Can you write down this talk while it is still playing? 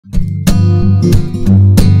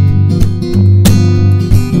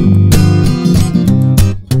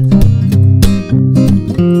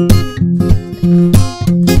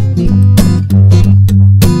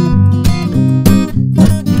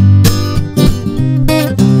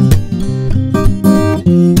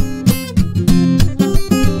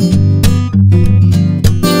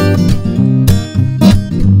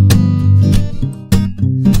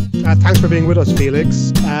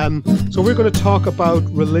Felix. So we're going to talk about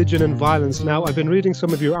religion and violence now. I've been reading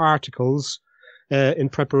some of your articles in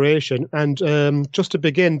preparation, and just to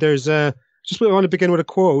begin, I want to begin with a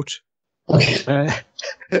quote. Okay.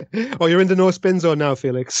 Oh, you're in the no spin zone now,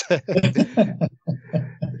 Felix.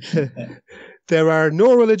 There are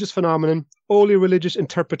no religious phenomenon, only religious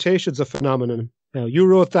interpretations of phenomenon. Now, you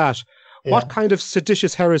wrote that. Yeah. What kind of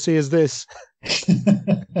seditious heresy is this?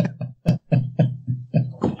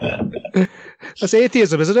 That's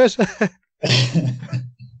atheism, isn't it?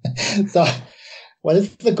 So, well,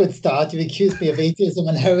 this is a good start. You accused me of atheism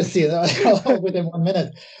and heresy all within 1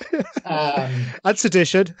 minute. That's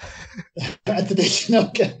sedition. That's sedition,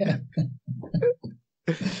 okay.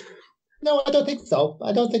 No, I don't think so.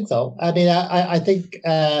 I mean, I think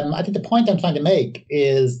the point I'm trying to make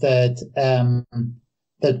is that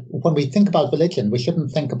that when we think about religion, we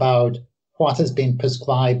shouldn't think about what has been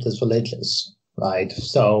prescribed as religious, right?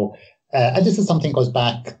 So, and this is something that goes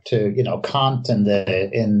back to Kant and the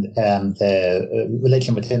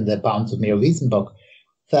religion within the bounds of mere reason book,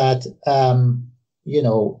 that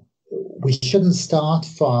we shouldn't start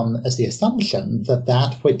from as the assumption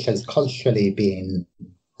that which has culturally been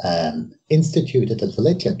instituted as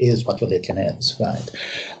religion is what religion is, right?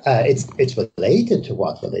 It's related to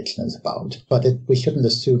what religion is about, but we shouldn't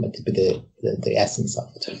assume it to be the essence of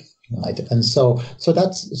it, right? And so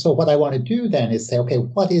what I want to do then is say, okay,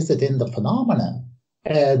 what is it in the phenomenon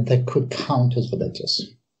that could count as religious?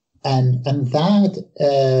 And that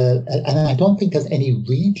and I don't think there's any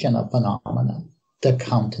region of phenomena that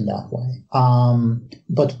count in that way,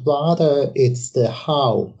 but rather it's the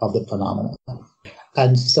how of the phenomenon.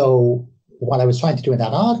 And so what I was trying to do in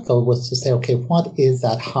that article was to say, okay, what is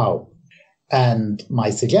that how? And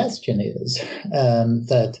my suggestion is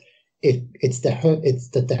that it's that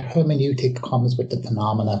the hermeneutic comes with the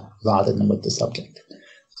phenomena rather than with the subject.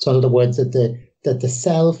 So in other words, that the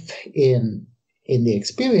self in the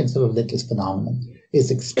experience of a religious phenomenon is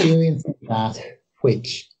experiencing that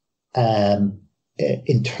which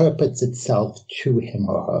interprets itself to him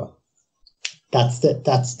or her.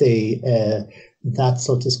 That,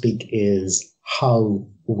 so to speak, is how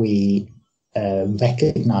we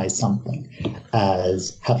recognize something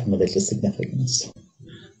as having religious significance.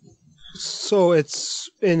 So it's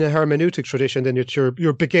in a hermeneutic tradition, then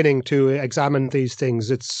you're beginning to examine these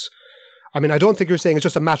things. I don't think you're saying it's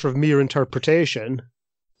just a matter of mere interpretation.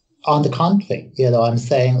 On the contrary, I'm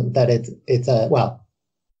saying that I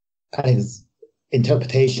think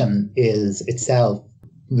interpretation is itself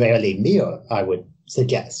rarely mere, I would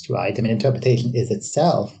suggest, right? I mean, interpretation is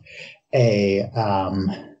itself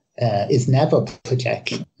is never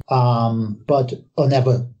projection, or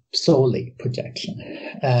never solely projection.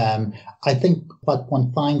 I think what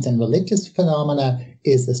one finds in religious phenomena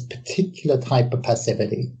is this particular type of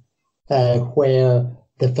passivity, where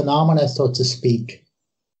the phenomena, so to speak,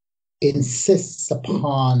 insists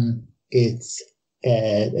upon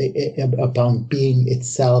upon being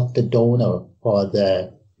itself the donor or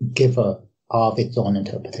the giver of its own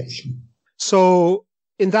interpretation. So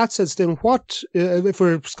in that sense, then what, if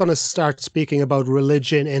we're going to start speaking about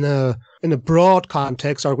religion in a broad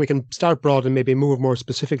context, or we can start broad and maybe move more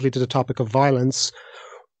specifically to the topic of violence,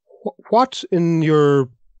 what in your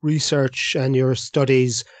research and your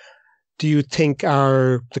studies do you think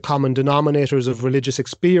are the common denominators of religious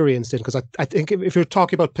experience then? Because I think if you're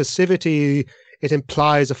talking about passivity, it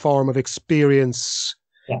implies a form of experience,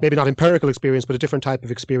 maybe not empirical experience, but a different type of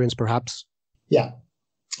experience perhaps. Yeah,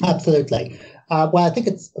 absolutely. Well, I think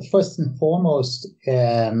it's first and foremost,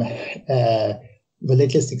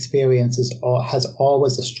 religious experiences has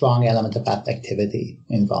always a strong element of affectivity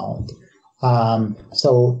involved.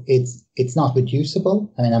 So it's not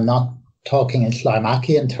reducible. I mean, I'm not talking in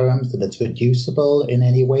Schleiermachian terms that it's reducible in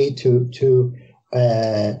any way to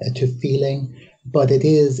feeling, but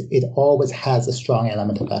it always has a strong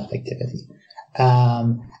element of affectivity.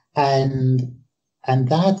 And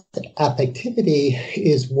that affectivity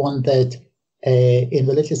is one that in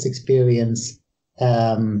religious experience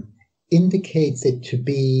indicates it to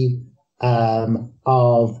be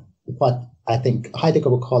of what I think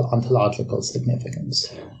Heidegger would call ontological significance.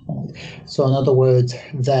 So in other words,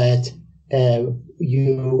 that the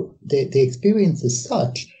experience is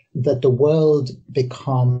such that the world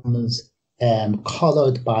becomes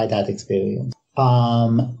colored by that experience.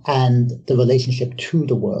 And the relationship to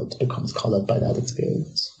the world becomes colored by that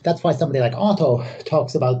experience. That's why somebody like Otto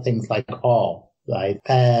talks about things like awe, right?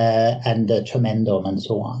 And the tremendum and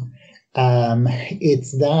so on.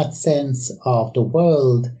 It's that sense of the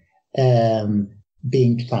world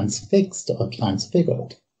being transfixed or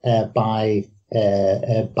transfigured by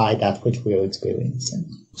that which we're experiencing.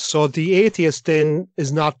 So the atheist then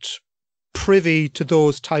is not privy to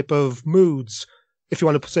those type of moods. If you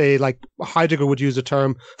want to say, like Heidegger would use the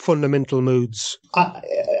term fundamental moods. I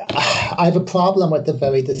have a problem with the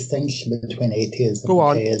very distinction between atheism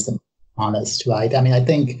and theism, honest, right? I mean, I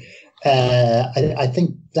think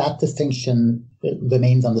that distinction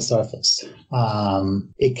remains on the surface.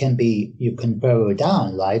 You can burrow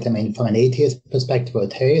down, right? I mean, from an atheist perspective or a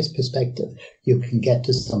theist perspective, you can get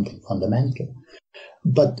to something fundamental.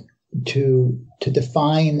 But to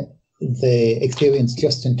define the experience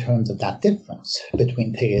just in terms of that difference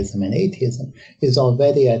between theism and atheism is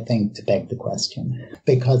already, I think, to beg the question.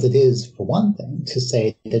 Because it is, for one thing, to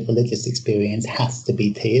say that religious experience has to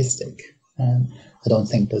be theistic. I don't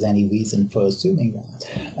think there's any reason for assuming that.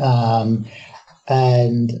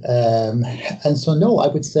 And so, no, I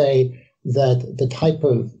would say that the type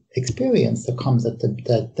of experience that comes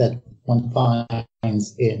that one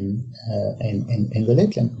finds in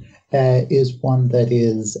religion is one that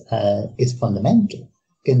is fundamental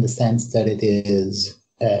in the sense that it is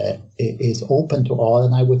open to all,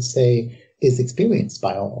 and I would say is experienced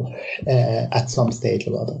by all at some stage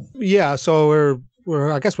or other. Yeah, so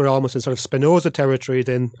I guess we're almost in sort of Spinoza territory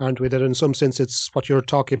then, aren't we? That in some sense it's what you're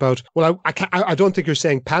talking about. Well, I don't think you're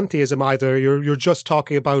saying pantheism either. You're just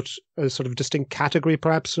talking about a sort of distinct category,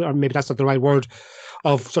 perhaps, or maybe that's not the right word,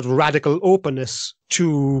 of sort of radical openness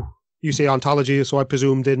to, you say, ontology, so I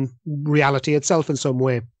presumed in reality itself in some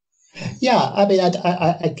way. Yeah, I mean,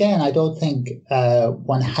 I don't think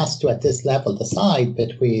one has to, at this level, decide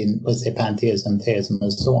between, let's say, pantheism, theism,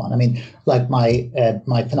 and so on. I mean, like my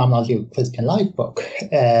Phenomenology of Christian Life book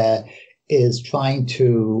is trying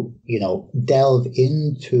to, delve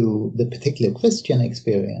into the particular Christian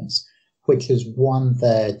experience, which is one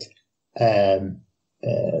that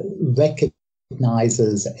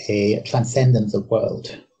recognizes a transcendence of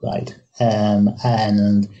world, right? And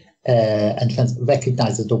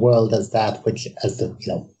recognizes the world as that which, as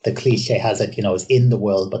the cliche has it, is in the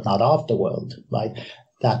world but not of the world, right?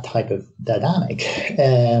 That type of dynamic.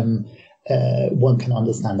 One can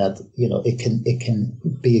understand that it can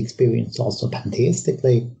be experienced also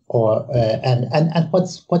pantheistically, or and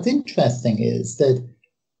what's interesting is that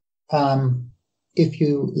if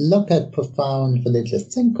you look at profound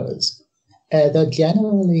religious thinkers, they're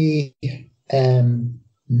generally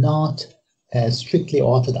not strictly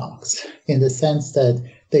orthodox in the sense that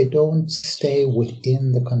they don't stay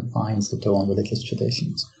within the confines of their own religious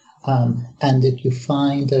traditions. And if you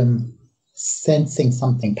find them sensing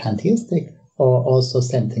something pantheistic or also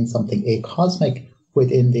sensing something acosmic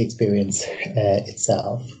within the experience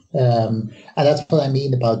itself. And that's what I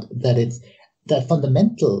mean about that. It's the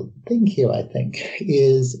fundamental thing here, I think,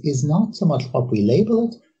 is not so much what we label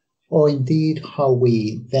it or indeed how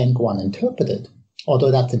we then go on and interpret it,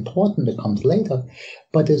 although that's important, it comes later,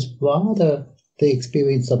 but is rather the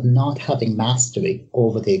experience of not having mastery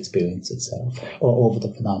over the experience itself or over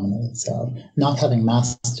the phenomenon itself, not having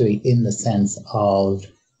mastery in the sense of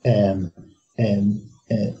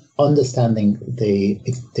understanding the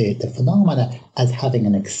phenomena as having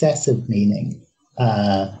an excessive meaning,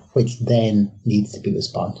 which then needs to be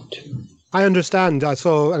responded to. I understand.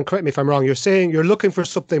 So, and correct me if I'm wrong, you're saying you're looking for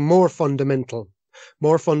something more fundamental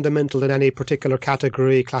than any particular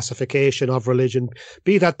category, classification of religion,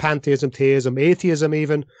 be that pantheism, theism, atheism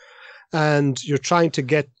even. And you're trying to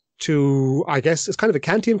get to, I guess, it's kind of a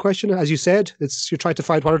Kantian question, as you said. You're trying to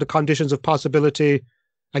find what are the conditions of possibility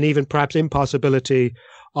and even perhaps impossibility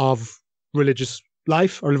of religious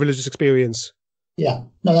life or religious experience. Yeah,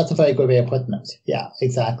 no, that's a very good way of putting it. Yeah,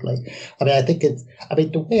 exactly. I mean,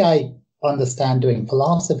 the way I understand doing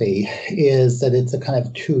philosophy is that it's a kind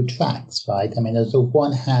of two tracks, right? I mean, there's a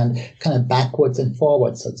one hand kind of backwards and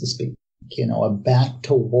forwards, so to speak, a back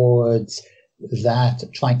towards that,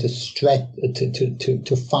 trying to stretch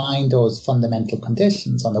to find those fundamental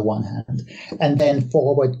conditions on the one hand, and then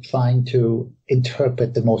forward trying to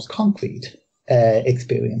interpret the most concrete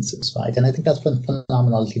experiences, right? And I think that's what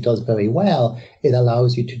phenomenology does very well. It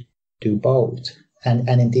allows you to do both. And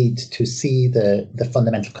indeed to see the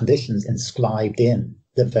fundamental conditions inscribed in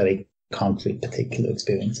the very concrete particular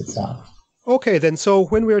experience itself. Okay, then, so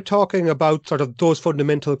when we're talking about sort of those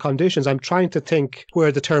fundamental conditions, I'm trying to think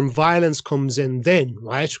where the term violence comes in then,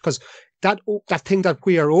 right? Because that thing that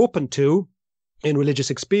we are open to in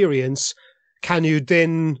religious experience, can you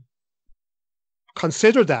then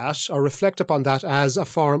consider that or reflect upon that as a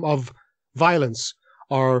form of violence?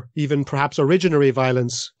 Or even perhaps originary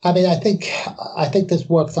violence? I mean, I think this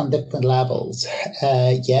works on different levels.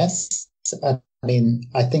 Yes, I mean,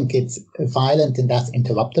 I think it's violent in that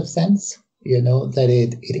interruptive sense, that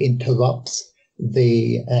it interrupts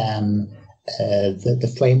the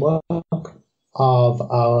the framework of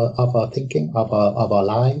our thinking, of our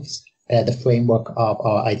lives, the framework of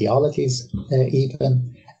our ideologies,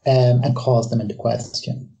 even, and calls them into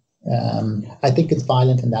question. I think it's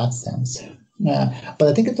violent in that sense. But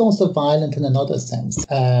I think it's also violent in another sense,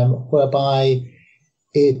 whereby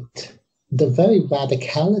the very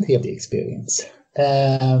radicality of the experience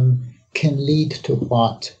can lead to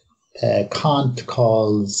what Kant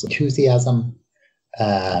calls enthusiasm,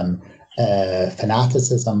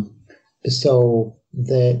 fanaticism. So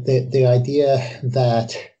the idea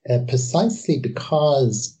that precisely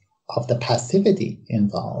because of the passivity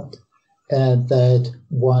involved, that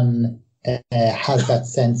one has that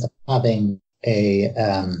sense of having a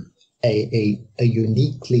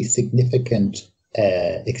uniquely significant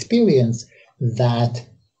experience that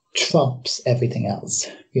trumps everything else.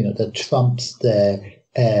 That trumps the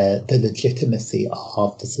legitimacy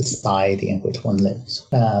of the society in which one lives.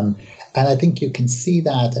 And I think you can see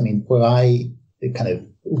that. I mean, where I kind of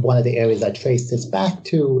one of the areas I trace this back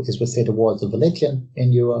to is, say, the wars of religion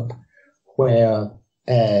in Europe, where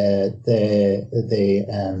the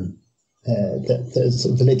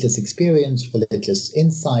religious experience, religious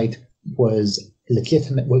insight was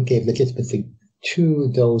legitimate, gave legitimacy to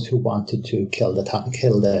those who wanted to kill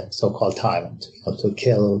the so-called tyrant, to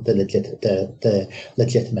kill the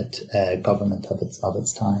legitimate government of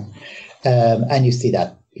its time, and you see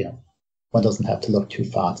that one doesn't have to look too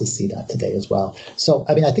far to see that today as well. So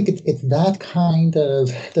I mean, I think it's that kind of,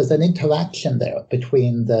 there's an interaction there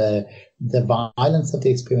between the violence of the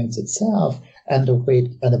experience itself and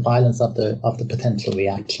the violence of the potential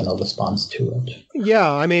reaction or response to it. Yeah,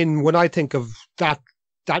 I mean, when I think of that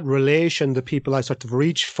relation, the people I sort of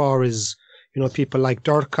reach for is, people like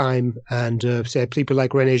Durkheim and say people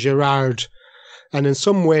like René Girard, and in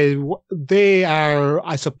some way they are,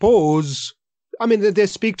 I suppose, I mean, they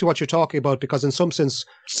speak to what you're talking about, because in some sense,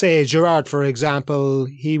 say Girard, for example,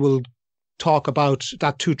 he will talk about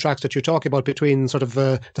that two tracks that you're talking about between sort of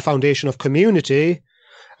the foundation of community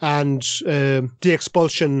and the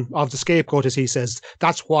expulsion of the scapegoat, as he says.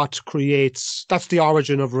 That's what creates, that's the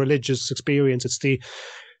origin of religious experience. It's the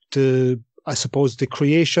I suppose, the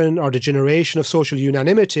creation or the generation of social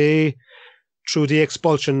unanimity through the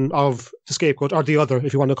expulsion of the scapegoat, or the other,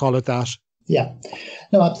 if you want to call it that. Yeah,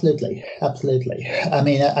 no, absolutely. I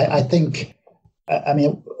mean, I think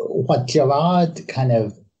what Girard kind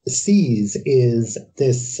of sees is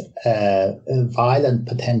this violent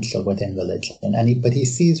potential within religion, but he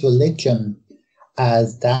sees religion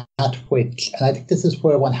as that which, and I think this is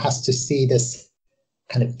where one has to see this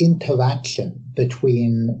kind of interaction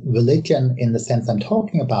between religion, in the sense I'm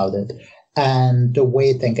talking about it, and the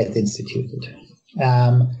way things get instituted.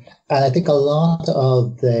 And I think a lot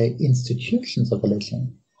of the institutions of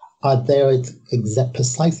religion are there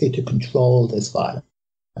precisely to control this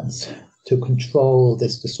violence, to control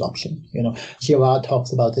this disruption. Girard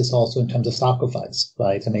talks about this also in terms of sacrifice,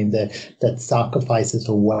 right? I mean, that sacrifice is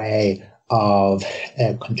a way of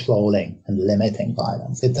controlling and limiting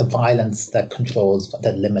violence. It's a violence that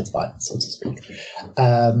limits violence, so to speak.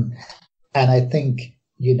 And I think,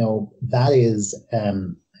 that is,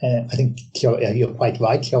 I think you're quite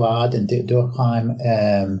right, Girard and Durkheim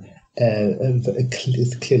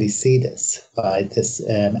clearly see this, right? This,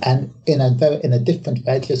 and in a different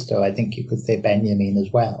register, I think you could say Benjamin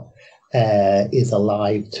as well is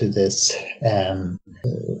alive to this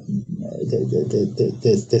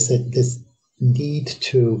this need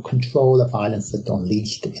to control the violence that's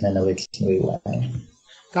unleashed in an original way.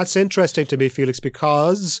 That's interesting to me, Felix,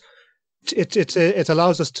 because it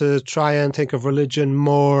allows us to try and think of religion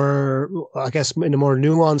more, I guess, in a more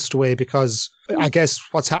nuanced way, because I guess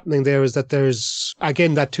what's happening there is that there's,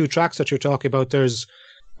 again, that two tracks that you're talking about, there's,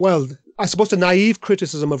 well, I suppose the naive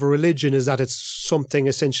criticism of a religion is that it's something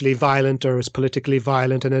essentially violent or is politically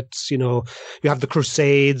violent, and it's, you have the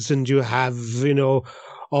Crusades and you have,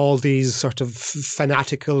 all these sort of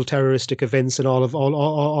fanatical terroristic events and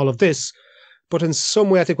all of this. But in some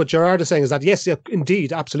way, I think what Girard is saying is that, yes,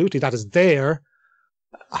 indeed, absolutely, that is there.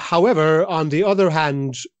 However, on the other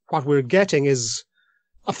hand, what we're getting is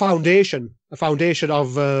a foundation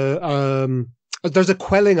of, there's a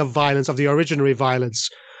quelling of violence, of the original violence.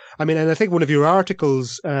 I mean, and I think one of your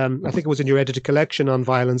articles, I think it was in your edited collection on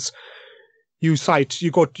violence, you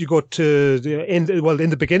go to in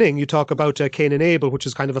the beginning, you talk about Cain and Abel, which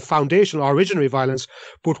is kind of a foundational, original violence,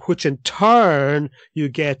 but which in turn you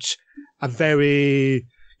get a very,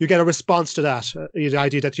 you get a response to that, the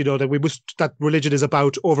idea that, that religion is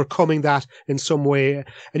about overcoming that in some way.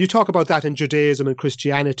 And you talk about that in Judaism and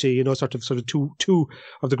Christianity, sort of two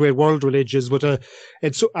of the great world religions. But and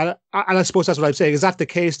I suppose that's what I'm saying. Is that the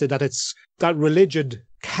case that it's that religion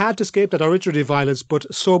can't escape that original violence,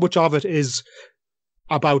 but so much of it is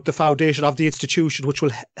about the foundation of the institution, which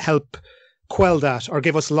will help quell that or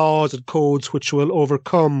give us laws and codes which will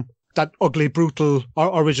overcome that ugly, brutal,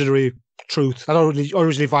 originary truth, that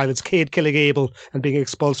originally violence, Cain killing Abel and being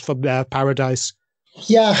expulsed from paradise.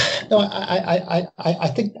 Yeah, no,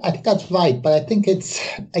 I think that's right, but I think it's,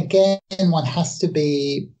 again, one has to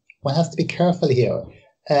be careful here,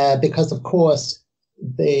 because of course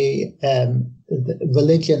the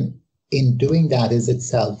religion in doing that is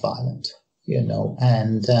itself violent,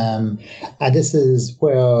 and this is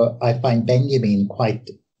where I find Benjamin quite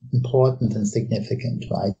important and significant,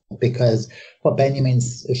 right? Because what Benjamin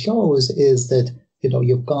shows is that,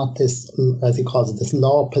 you've got this, as he calls it, this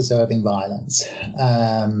law-preserving violence,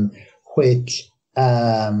 which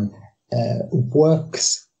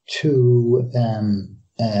works to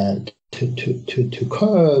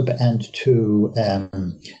curb and to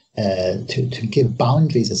give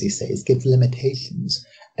boundaries, as he says, give limitations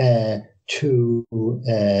to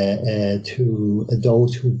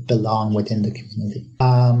those who belong within the community,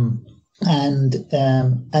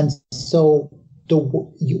 and so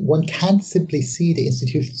one can't simply see the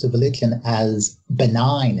institutions of religion as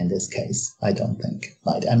benign in this case. I don't think,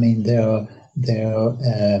 right? I mean,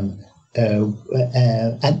 and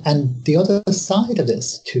the other side of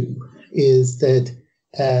this too is that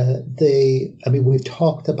we've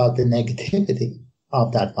talked about the negativity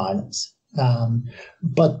of that violence.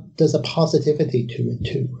 But there's a positivity to it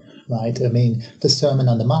too, right? I mean, the Sermon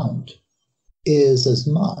on the Mount is as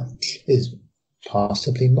much, is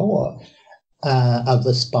possibly more, a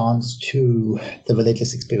response to the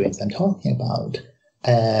religious experience I'm talking about,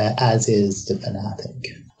 as is the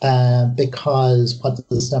fanatic. Because what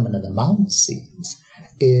the Sermon on the Mount sees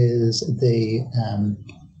is the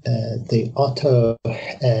utter,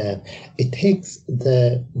 it takes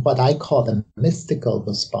what I call the mystical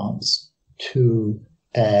response to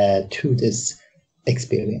this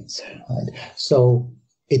experience, right? So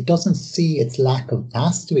it doesn't see its lack of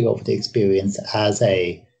mastery over the experience as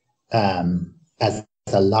a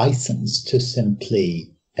license to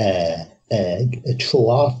simply throw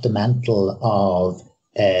off the mantle of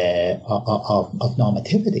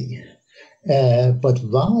normativity, but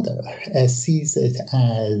rather sees it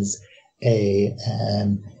as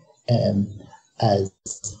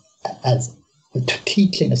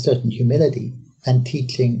teaching a certain humility and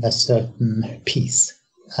teaching a certain peace,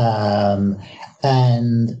 and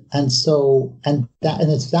it's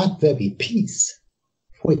that very peace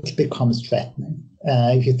which becomes threatening.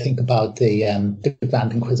 If you think about the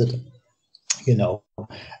Grand Inquisitor,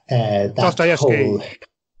 that whole.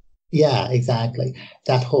 Yeah, exactly.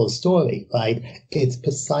 That whole story, right? It's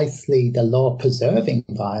precisely the law-preserving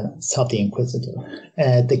violence of the Inquisitor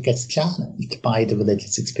that gets challenged by the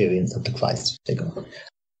religious experience of the Christ figure.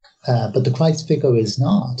 But the Christ figure is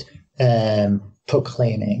not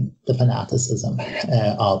proclaiming the fanaticism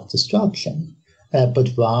of destruction, but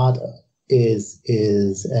rather is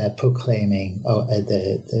proclaiming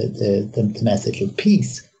the message of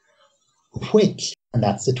peace, which, and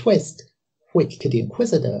that's the twist, which to the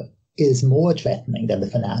Inquisitor is more threatening than the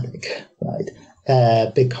fanatic, right?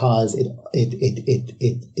 Because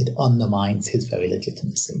it undermines his very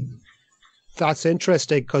legitimacy. That's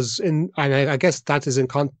interesting, because I guess that is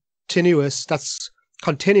continuous. That's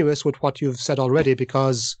continuous with what you've said already,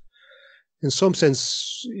 because in some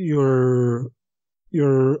sense you're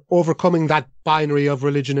overcoming that binary of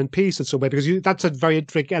religion and peace in some way, because that's a very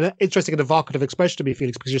interesting and evocative expression to me,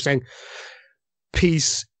 Felix, because you're saying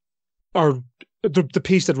peace, or the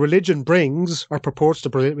peace that religion brings, or purports to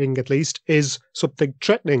bring at least, is something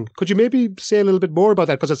threatening. Could you maybe say a little bit more about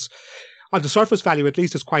that? Because it's, on the surface value at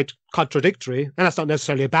least, it's quite contradictory, and that's not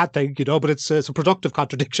necessarily a bad thing, but it's a productive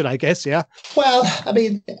contradiction, I guess. Yeah. Well, I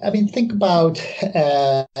mean, think about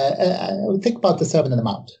the Sermon on the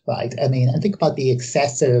Mount, right? I mean, and think about the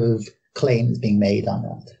excessive claims being made on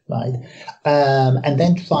that, right? And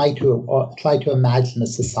then try to imagine a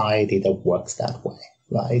society that works that way,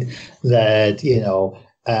 right? That,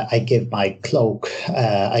 I give my cloak,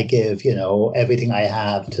 I give, everything I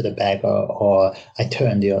have to the beggar, or I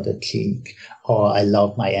turn the other cheek, or I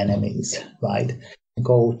love my enemies, right?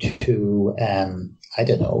 Go to,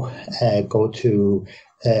 go to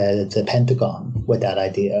the Pentagon with that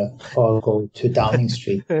idea, or go to Downing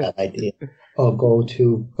Street with that idea, or go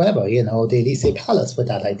to wherever, the Elysee Palace with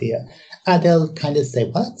that idea. And they'll kind of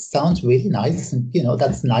say, well, that sounds really nice. And,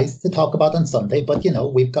 that's nice to talk about on Sunday. But,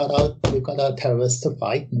 we've got our terrorists to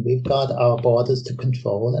fight, and we've got our borders to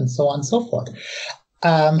control, and so on and so forth.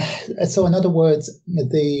 So in other words,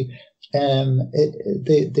 the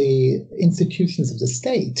institutions of the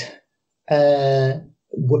state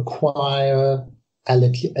require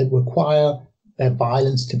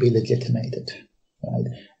violence to be legitimated. Right?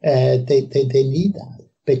 They need that,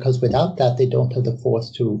 because without that, they don't have the force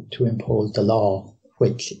to impose the law,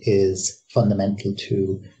 which is fundamental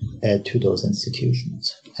to those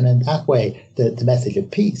institutions. And in that way, the message of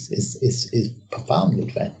peace is profoundly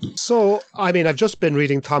threatened. So, I've just been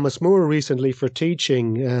reading Thomas More recently for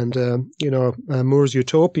teaching, and More's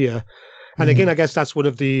Utopia. And again, I guess that's one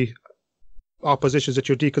of the oppositions that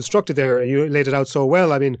you deconstructed there. You laid it out so well.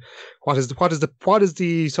 What is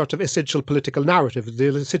the sort of essential political narrative?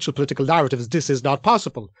 The essential political narrative is, this is not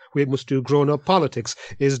possible. We must do grown-up politics.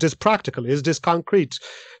 Is this practical? Is this concrete?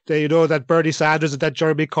 That Bernie Sanders and that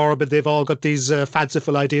Jeremy Corbyn, they've all got these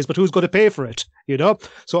fanciful ideas, but who's going to pay for it?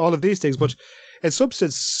 So all of these things. But in some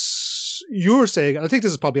sense, you're saying, and I think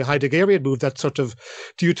this is probably a Heideggerian move, that sort of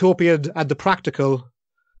the utopian and the practical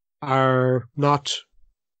are not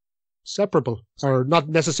separable, or not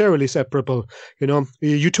necessarily separable.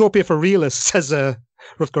 Utopia for realists, as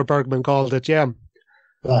Rutger Bergman called it. Yeah.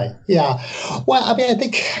 Right. Yeah. Well, I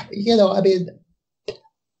think,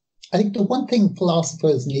 I think the one thing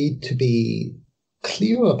philosophers need to be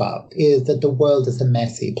clear about is that the world is a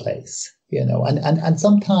messy place, and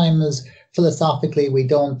sometimes philosophically we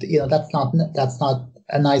don't, that's not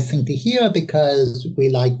a nice thing to hear, because we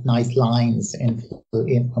like nice lines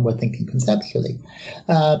when we're thinking conceptually.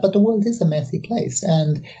 But the world is a messy place,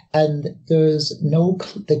 and there's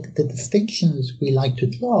the distinctions we like to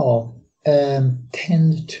draw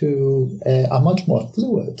tend to are much more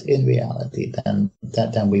fluid in reality than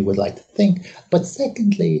we would like to think. But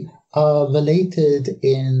secondly, are related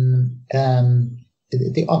in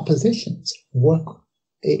the oppositions work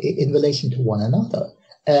in relation to one another.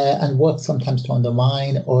 And work sometimes to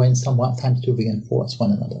undermine, or in sometimes to reinforce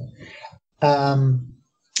one another.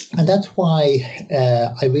 And that's why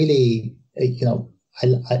I really,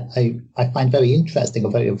 I find very interesting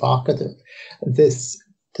or very evocative this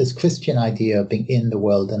Christian idea of being in the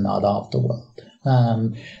world and not of the world.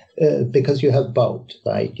 Because you have both,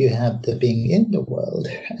 right? You have the being in the world.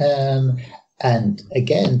 And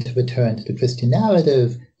again, to return to the Christian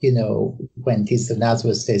narrative, when Jesus of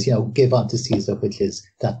Nazareth says, give unto Caesar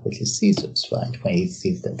that which is Caesar's, right? When he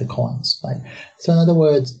sees the coins, right? So in other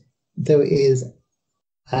words, there is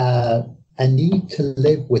a need to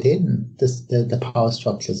live within the power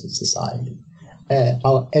structures of society.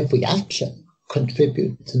 Our every action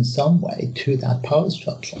contributes in some way to that power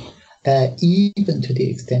structure, even to the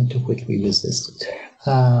extent to which we resist it.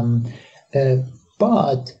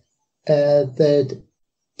 But that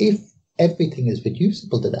if everything is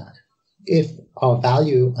reducible to that, if our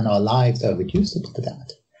value and our lives are reducible to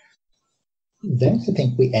that, then I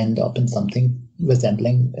think we end up in something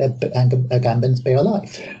resembling a Agamben's bare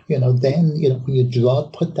life. Then, when you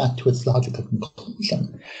put that to its logical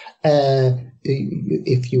conclusion,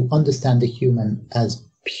 if you understand the human as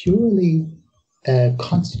purely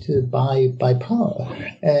constituted by power,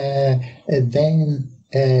 then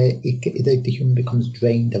the human becomes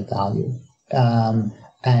drained of value.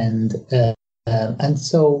 And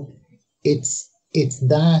so it's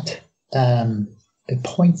that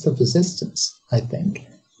points of resistance, I think,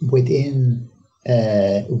 within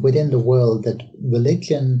the world that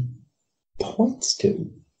religion points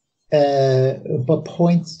to, but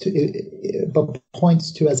points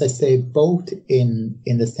to, as I say, both in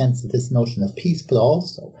the sense of this notion of peace, but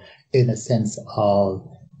also in a sense of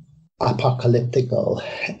apocalyptical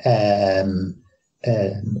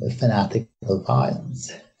fanatical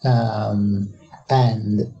violence, and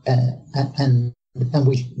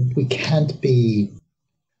we can't be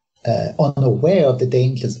unaware of the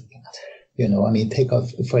dangers of that. Take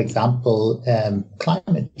for example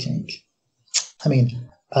climate change.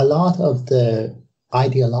 A lot of the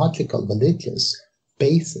ideological religious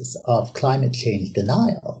basis of climate change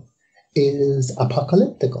denial is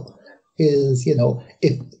apocalyptical. If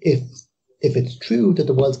it's true that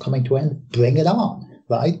the world's coming to an end, bring it on,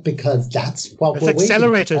 right? Because that's what we're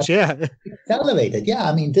accelerated, waiting for. Yeah. Accelerated,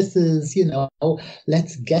 yeah. This is,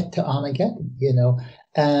 let's get to Armageddon,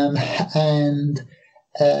 and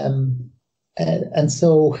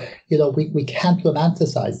so, we can't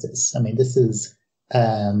romanticize this. This is,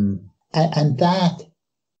 and that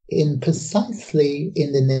precisely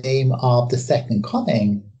in the name of the second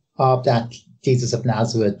coming of that Jesus of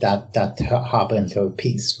Nazareth, that harbinger of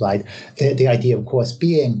peace, right? The idea, of course,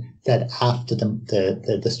 being that after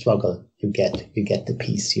the struggle, you get the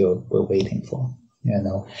peace we're waiting for,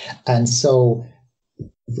 and so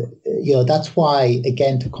that's why,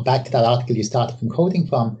 again, to come back to that article you started from quoting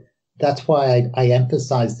from, that's why I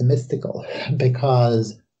emphasize the mystical,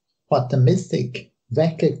 because what the mystic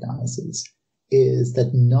recognizes is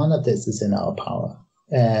that none of this is in our power,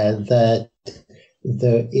 that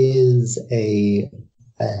there is an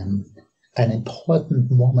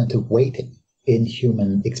important moment of waiting in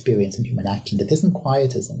human experience and human action that isn't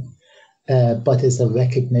quietism, but is a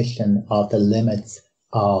recognition of the limits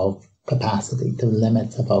of capacity, the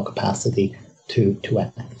limits of our capacity to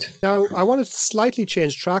act. Now, I wanted to slightly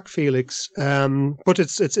change track, Felix, but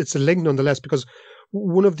it's a link nonetheless, because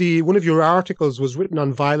one of your articles was written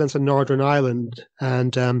on violence in Northern Ireland,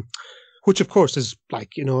 and which, of course, is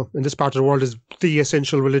like, in this part of the world is the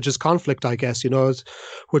essential religious conflict, I guess,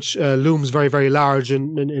 which looms very, very large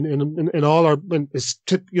in all our, the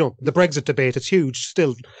Brexit debate. It's huge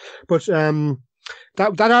still. But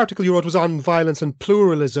that article you wrote was on violence and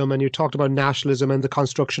pluralism, and you talked about nationalism and the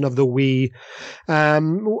construction of the we. What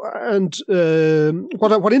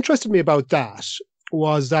interested me about that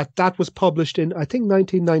was that was published in, I think,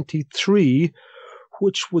 1993,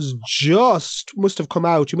 which must have come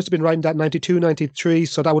out. You must have been writing that 92, 93,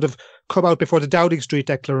 so that would have come out before the Downing Street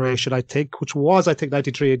Declaration, I think, which was, I think,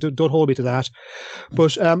 93. Don't hold me to that.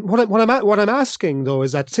 But what I'm asking, though,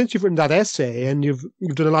 is that since you've written that essay and you've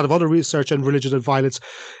done a lot of other research on religion and violence,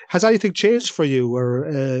 has anything changed for you, or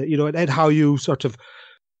and how you sort of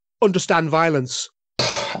understand violence?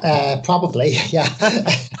 Probably, yeah.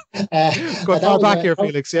 Go far back here,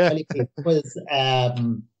 Felix. Yeah,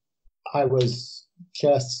 I was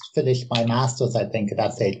just finished my master's, I think, at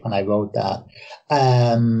that stage when I wrote that,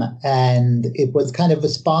 and it was kind of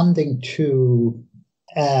responding to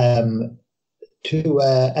a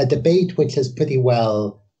debate which has pretty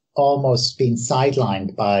well almost been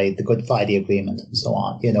sidelined by the Good Friday Agreement and so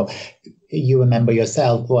on. You remember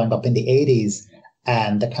yourself growing up in the 80s.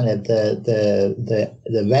 And the kind of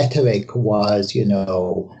the rhetoric was,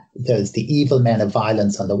 there's the evil men of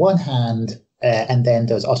violence on the one hand, and then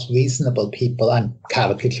there's us reasonable people. I'm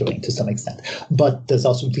caricaturing to some extent, but there's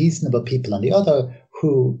also reasonable people on the other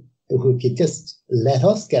who if you just let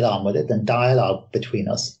us get on with it and dialogue between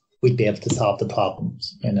us, we'd be able to solve the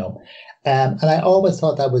problems, And I always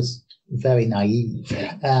thought that was very naive.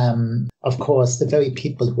 Of course, the very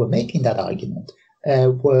people who were making that argument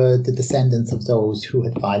were the descendants of those who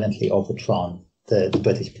had violently overthrown the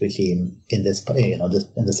British regime in this,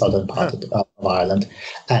 in the southern part of Ireland,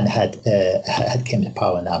 and had came to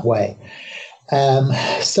power in that way.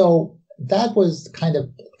 So that was kind of,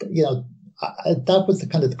 that was the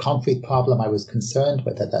kind of concrete problem I was concerned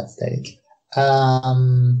with at that stage.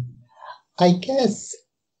 I guess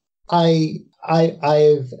I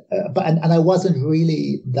wasn't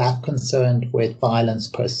really that concerned with violence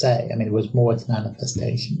per se. I mean, it was more its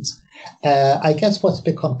manifestations. I guess what's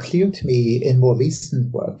become clear to me in more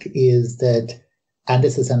recent work is that, and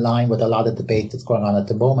this is in line with a lot of debate that's going on at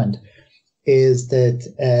the moment, is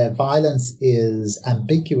that violence is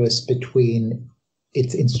ambiguous between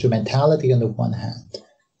its instrumentality on the one hand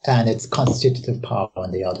and its constitutive power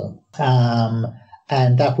on the other.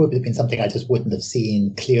 And that would have been something I just wouldn't have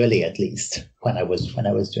seen clearly, at least when I was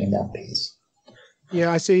doing that piece.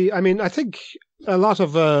 Yeah, I see. I mean, I think a lot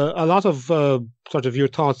of sort of your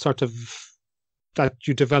thoughts, sort of that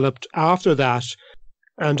you developed after that,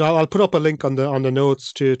 and I'll put up a link on the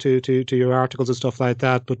notes to your articles and stuff like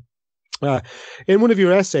that. But in one of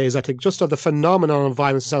your essays, I think, just on the phenomenon of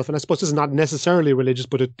violence itself, and I suppose this is not necessarily religious,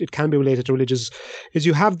 but it can be related to religious, is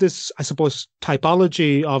you have this, I suppose,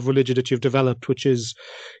 typology of religion that you've developed, which is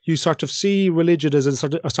you sort of see religion as a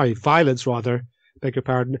sort of, violence rather, beg your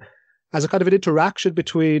pardon, as a kind of an interaction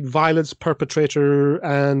between violence perpetrator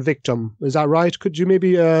and victim. Is that right? Could you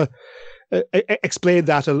maybe explain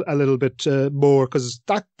that a little bit more? Because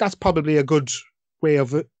that's probably a good way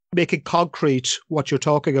of making concrete what you're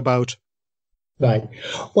talking about. Right.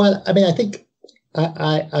 Well, I mean, I think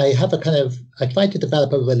I have I try to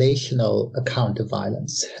develop a relational account of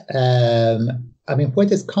violence. I mean, where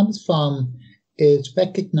this comes from is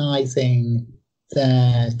recognizing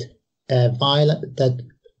that that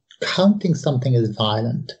counting something as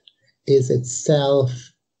violent is itself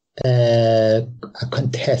a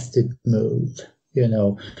contested move,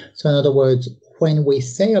 So in other words, when we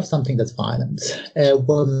say of something that's violent,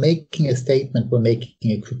 we're making a statement, we're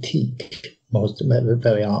making a critique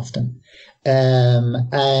very often.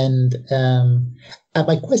 And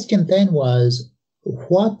my question then was,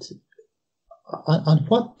 what on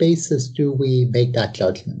what basis do we make that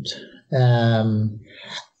judgment? And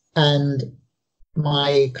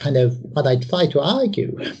what I try to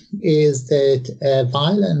argue is that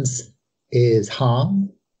violence is harm,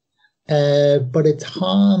 but it's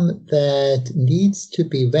harm that needs to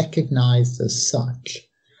be recognized as such.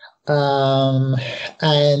 And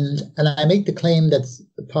I make the claim that's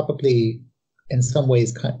probably in some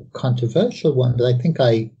ways controversial one, but I think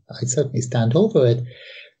I certainly stand over it,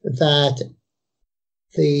 that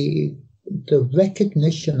the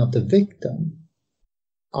recognition of the victim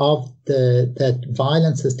of that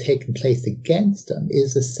violence has taken place against them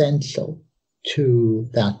is essential to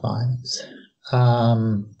that violence.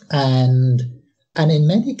 And in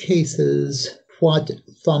many cases, what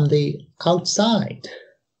from the outside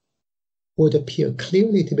would appear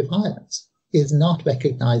clearly to be violence is not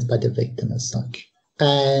recognized by the victim as such.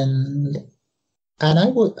 And I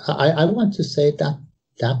want to say that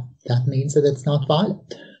means that it's not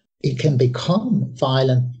violent. It can become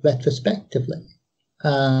violent retrospectively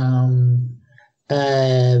when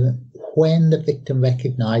the victim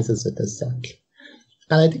recognizes it as such.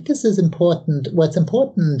 And I think this is important. What's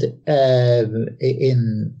important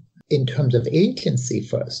in terms of agency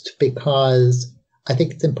first, because I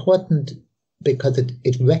think it's important because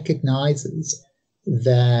it recognizes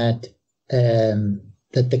that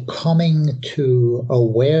that the coming to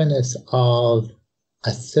awareness of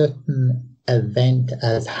a certain event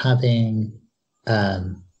as having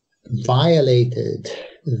violated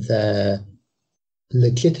the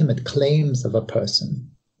legitimate claims of a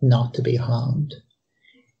person not to be harmed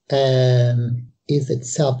is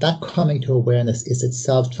itself, that coming to awareness is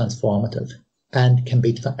itself transformative and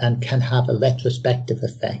can have a retrospective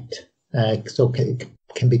effect. So it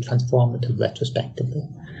can be transformative retrospectively.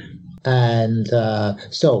 And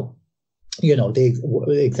so,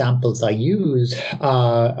 the examples I use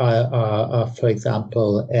are for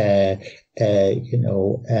example, the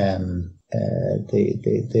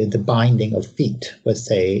binding of feet, let's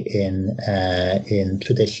say in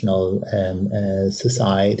traditional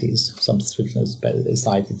societies, some traditional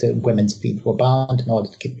societies, the women's feet were bound in order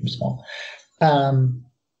to keep them small.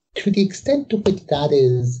 To the extent to which that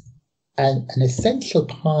is an essential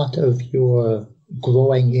part of your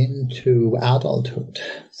growing into adulthood,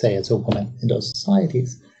 say as a woman in those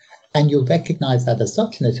societies, and you recognize that as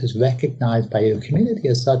such, and it is recognized by your community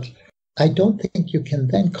as such, I don't think you can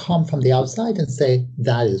then come from the outside and say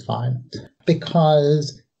that is violent,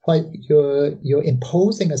 because while you're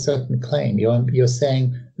imposing a certain claim, you're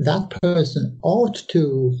saying that person ought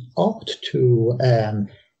to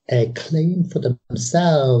claim for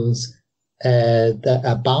themselves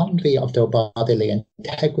a boundary of their bodily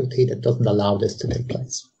integrity that doesn't allow this to take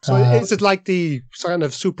place. So is it like the kind of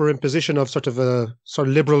superimposition of sort of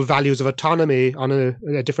liberal values of autonomy on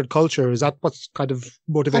a different culture? Is that what's kind of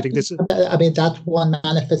motivating this? I mean, that's one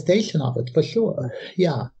manifestation of it, for sure.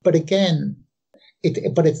 Yeah. But again,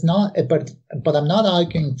 I'm not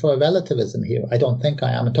arguing for relativism here. I don't think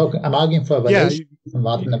I am. I'm arguing for a relation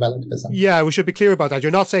rather than a relativism. Yeah, we should be clear about that.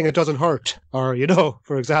 You're not saying it doesn't hurt, or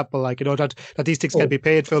for example, that these things can be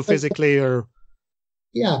painful physically, or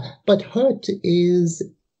but hurt is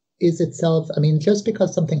itself. I mean, just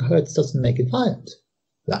because something hurts doesn't make it violent,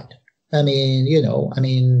 right? I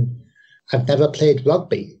mean, I've never played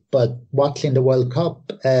rugby, but watching the World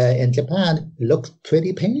Cup in Japan looked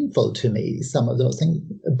pretty painful to me, some of those things.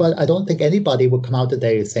 But I don't think anybody would come out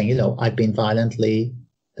today saying, I've been violently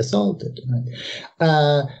assaulted.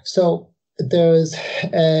 Right? So there's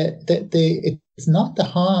it's not the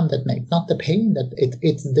harm that makes, not the pain that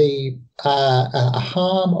it's the a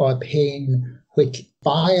harm or a pain which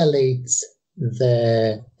violates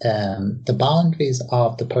the boundaries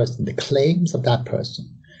of the person, the claims of that person.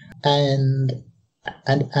 And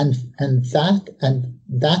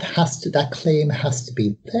that claim has to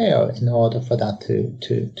be there in order for that to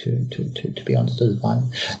be understood as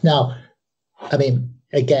violence. Now, I mean,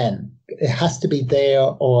 again, it has to be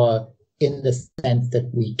there, or in the sense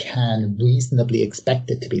that we can reasonably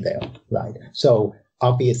expect it to be there, right? So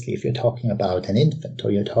obviously, if you're talking about an infant,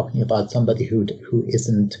 or you're talking about somebody who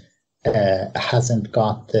hasn't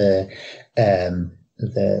got the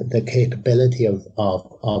capability of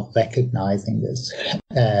recognizing this,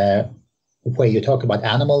 where you talk about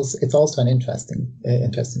animals, it's also an interesting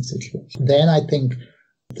situation. Then I think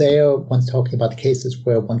there one's talking about cases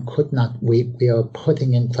where one could not, we are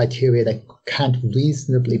putting in criteria that can't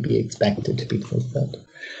reasonably be expected to be fulfilled.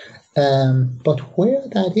 But where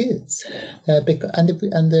that is,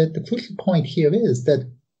 the crucial point here is that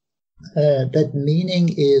that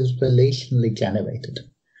meaning is relationally generated.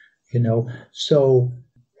 So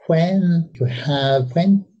when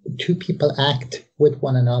two people act with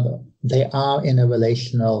one another, they are in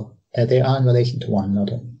relation to one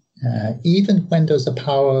another. Even when there's a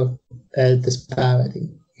power disparity,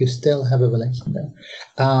 you still have a relation there.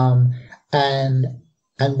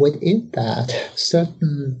 And within that,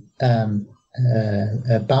 certain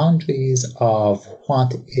boundaries of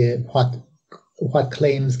what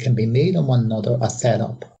claims can be made on one another are set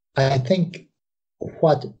up. I think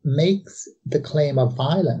what makes the claim of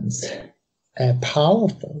violence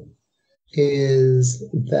powerful is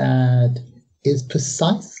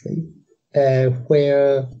precisely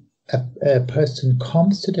where a person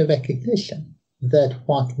comes to the recognition that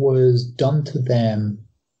what was done to them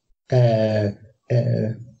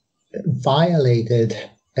violated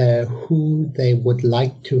who they would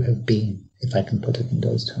like to have been, if I can put it in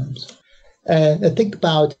those terms. Think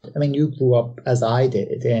about, you grew up as I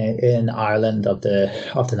did in Ireland of the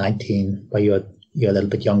 19, well, you're a little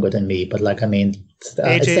bit younger than me, but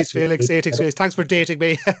 80s, Felix, 80s, Felix. Thanks for dating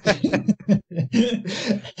me.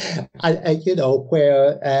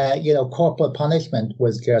 Where, corporal punishment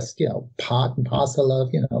was just, part and parcel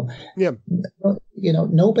of, Yeah.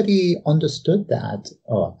 Nobody understood that.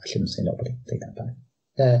 Oh, I shouldn't say nobody, take that back.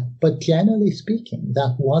 But generally speaking,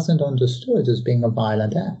 that wasn't understood as being a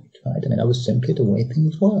violent act, right? That was simply the way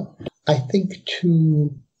things were. I think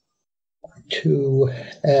to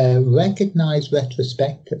recognize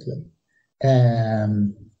retrospectively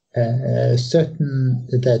certain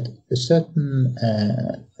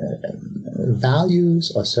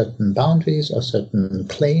values or certain boundaries or certain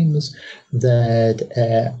claims that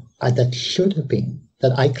should have been,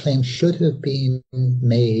 that I claim should have been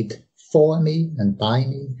made for me and by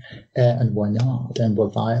me and were not and were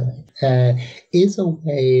violated, is a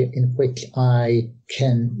way in which I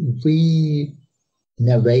can re-narrate,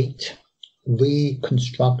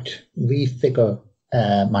 reconstruct, refigure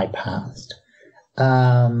my past.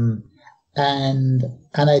 And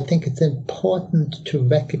I think it's important to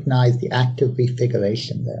recognize the act of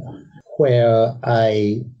refiguration there, where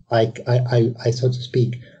I so to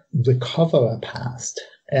speak, recover a past,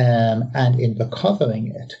 and in recovering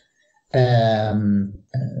it,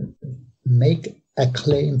 make a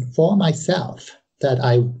claim for myself that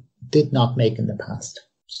I did not make in the past.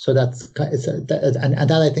 So that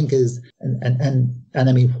I think is, and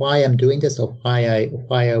why I'm doing this, or why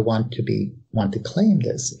I want to claim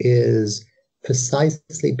this, is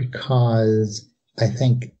precisely because I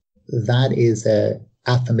think that is a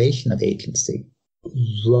affirmation of agency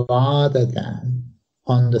rather than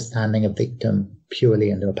understanding a victim purely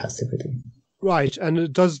in their passivity. Right,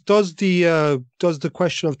 and does the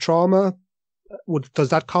question of trauma, does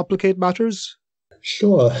that complicate matters?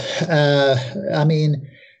 Sure.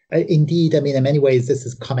 Indeed, in many ways, this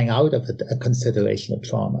is coming out of a consideration of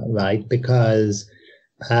trauma, right? Because,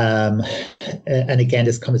 and again,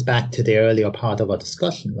 this comes back to the earlier part of our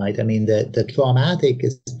discussion, right? The traumatic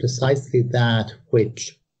is precisely that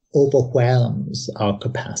which overwhelms our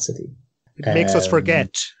capacity. It makes us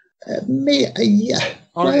forget. Yeah.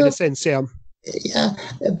 Or in a sense, yeah. Yeah,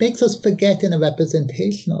 it makes us forget in a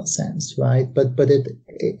representational sense, right? But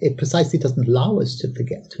it precisely doesn't allow us to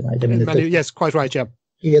forget, right? Yes, quite right, yeah.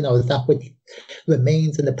 That which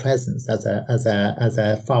remains in the presence as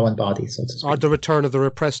a foreign body, so to speak. Or the return of the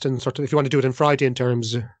repressed, and sort of, if you want to do it in Freudian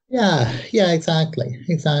terms. Yeah, exactly.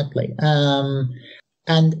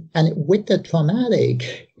 And with the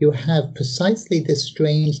traumatic, you have precisely this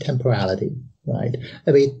strange temporality, right?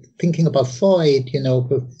 Thinking about Freud,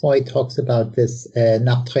 Freud talks about this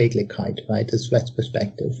Nachträglichkeit, right? This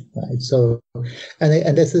retrospective, right? So,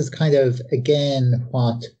 and this is kind of again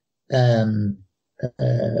what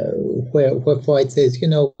where Freud says,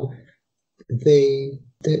 the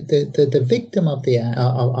victim of the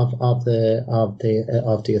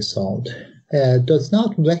assault does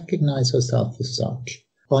not recognize herself as such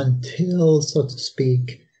until, so to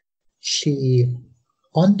speak, she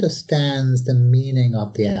understands the meaning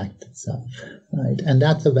of the act itself, right? And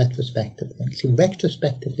that's a retrospective thing. She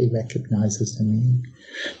retrospectively recognizes the meaning.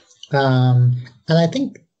 And I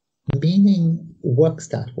think meaning works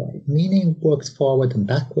that way. Meaning works forward and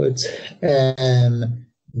backwards.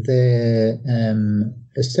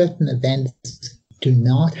 Certain events do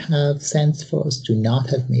not have sense for us, do not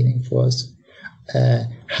have meaning for us,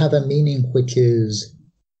 have a meaning which is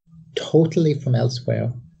totally from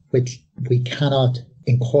elsewhere, which we cannot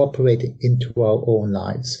incorporate into our own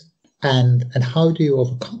lives. And how do you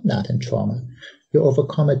overcome that in trauma? You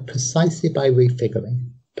overcome it precisely by refiguring,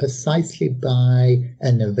 precisely by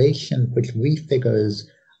a narration which refigures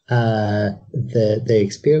the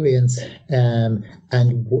experience and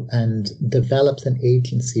develops an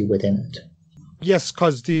agency within it. Yes,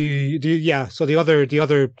 because the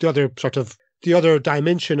other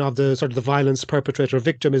dimension of the sort of the violence perpetrator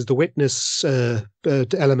victim is the witness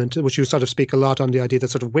element, which you sort of speak a lot on, the idea that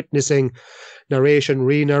sort of witnessing, narration,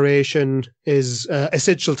 re-narration is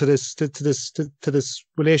essential to this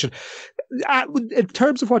relation. In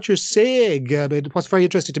terms of what you're saying, what's very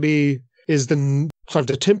interesting to me is the sort of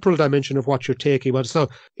the temporal dimension of what you're taking about. So,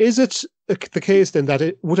 is it the case then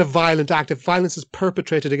that would a violent act, if violence is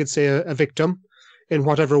perpetrated against, say, a victim in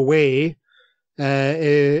whatever way,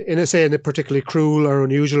 in a particularly cruel or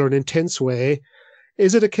unusual or an intense way,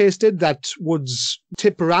 is it a case then that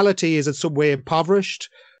temporality is in some way impoverished?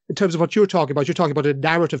 In terms of what you're talking about in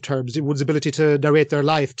narrative terms, one's ability to narrate their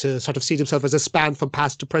life, to sort of see themselves as a span from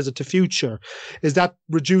past to present to future. Is that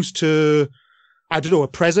reduced to, I don't know, a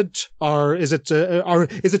present, or is it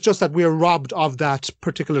just that we are robbed of that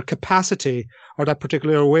particular capacity or that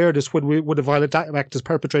particular awareness when a violent act is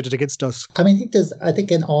perpetrated against us? I mean, I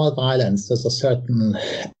think in all violence there's a certain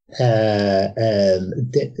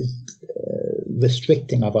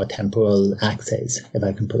restricting of our temporal access, if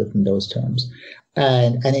I can put it in those terms.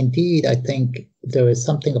 And indeed, I think there is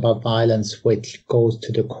something about violence which goes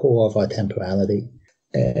to the core of our temporality.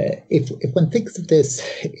 If one thinks of this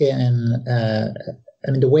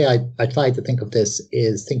the way I try to think of this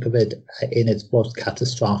is think of it in its most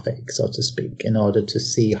catastrophic, so to speak, in order to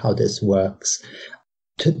see how this works.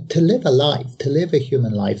 To live a life, to live a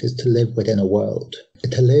human life, is to live within a world,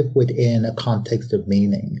 to live within a context of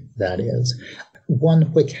meaning, that is,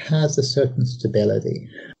 one which has a certain stability,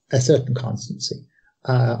 a certain constancy.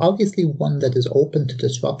 Obviously one that is open to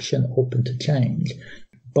disruption, open to change,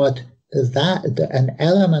 but that an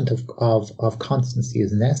element of constancy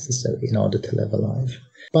is necessary in order to live a life.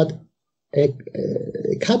 But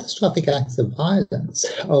catastrophic acts of violence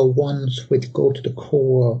are ones which go to the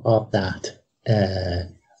core of that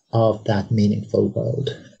meaningful world.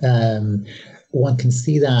 One can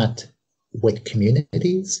see that with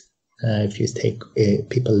communities. If you take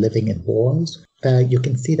people living in wars, you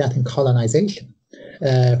can see that in colonization,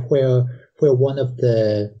 where one of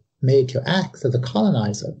the major acts of the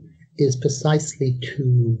colonizer is precisely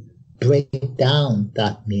to break down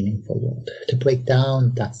that meaningful world, to break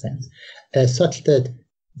down that sense, such that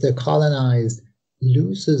the colonized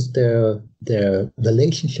loses their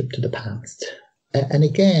relationship to the past. And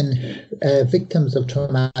again, victims of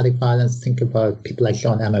traumatic violence think about people like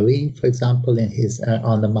Jean Amery, for example, in his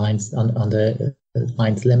on the Mind's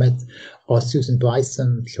Limit, or Susan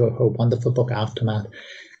Brison, her wonderful book Aftermath.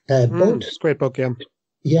 Both, it's a great book, yeah.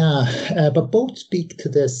 Yeah, but both speak to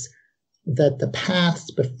this, that the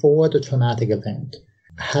past before the traumatic event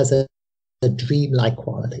has a dreamlike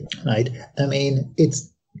quality, right? I mean,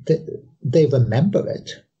 they remember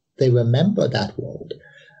it, they remember that world,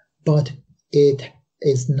 but it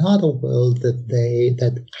is not a world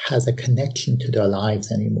that has a connection to their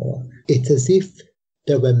lives anymore. It's as if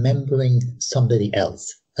they're remembering somebody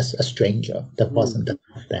else, a stranger that wasn't them.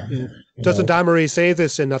 Yeah. Doesn't Amery say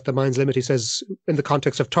this in At the Mind's Limit? He says, in the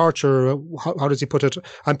context of torture, how does he put it?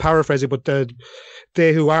 I'm paraphrasing, but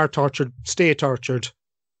they who are tortured stay tortured.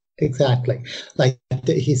 Exactly. Like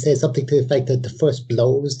he says something to the effect that the first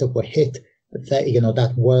blows that were hit,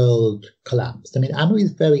 that world collapsed. I mean, Amery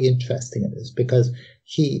is very interesting in this because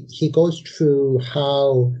he goes through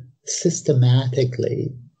how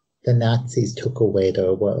systematically the Nazis took away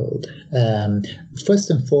their world.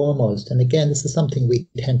 First and foremost, and again, this is something we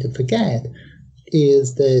tend to forget,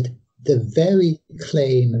 is that the very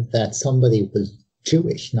claim that somebody was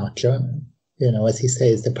Jewish, not German, as he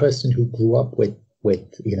says, the person who grew up with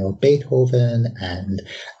Beethoven and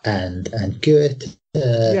Goethe.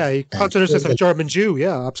 He considers himself a German Jew.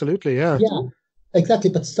 Yeah, absolutely. Yeah. Yeah, exactly.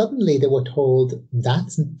 But suddenly they were told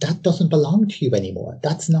that doesn't belong to you anymore.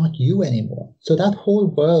 That's not you anymore. So that whole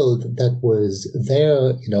world that was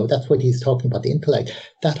there, that's what he's talking about, the intellect.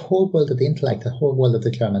 That whole world of the intellect, that whole world of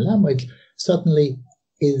the German language, suddenly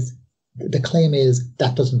is. The claim is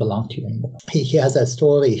that doesn't belong to you anymore. He has a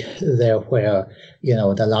story there where,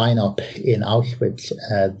 the lineup in Auschwitz,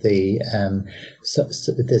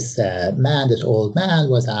 this old man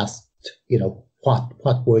was asked,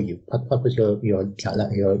 what were you? What was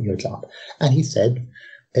your job? And he said,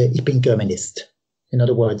 ich bin Germanist. In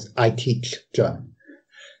other words, I teach German.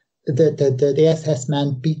 The SS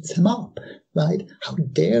man beats him up. Right? How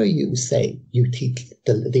dare you say you teach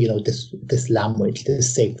this language,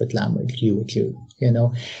 this sacred language, you.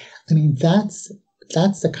 I mean, that's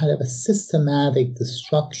a kind of a systematic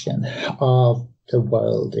destruction of the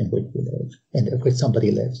world in which we live, in which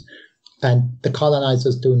somebody lives, and the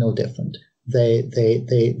colonizers do no different.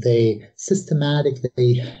 They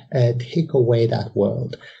systematically take away that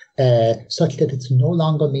world, such that it's no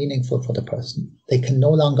longer meaningful for the person. They can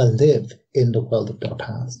no longer live in the world of their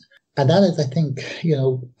past. And that is, I think,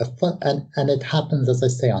 and it happens, as I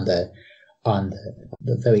say, on the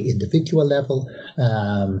very individual level.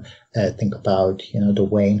 Think about, the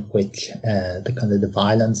way in which the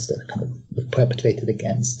violence that kind of perpetrated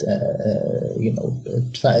against,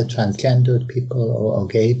 transgendered people or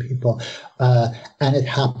gay people, and it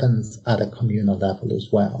happens at a communal level as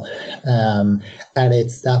well. And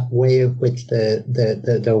it's that way in which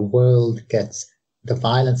the world gets, the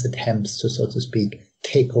violence attempts to, so to speak,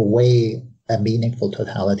 take away a meaningful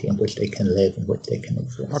totality in which they can live, in which they can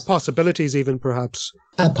exist. Or possibilities even, perhaps.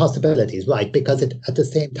 And possibilities, right, because it at the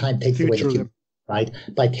same time takes away the future, right?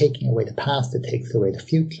 By taking away the past, it takes away the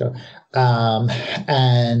future.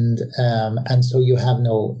 And so you have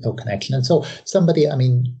no connection. And so somebody,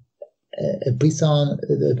 Brison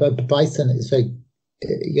is very,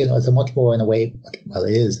 it's a much more, in a way, well,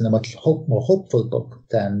 it is in a much more hopeful book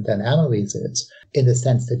than Amery's is, in the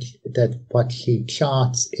sense that what she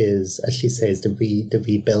charts is, as she says, the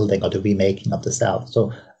rebuilding or the remaking of the self.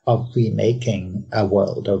 So of remaking a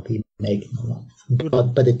world or remaking a life.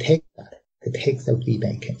 But it takes that. It takes a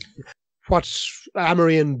remaking. What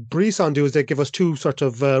Amery and Brison do is they give us two sort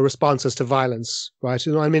of responses to violence, right?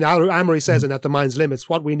 Amery says in At the Mind's Limits,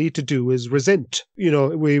 what we need to do is resent.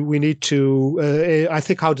 We need to, I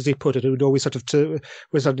think, how does he put it? We sort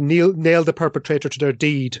of nail the perpetrator to their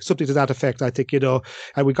deed, something to that effect, I think, and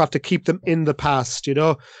we got to keep them in the past,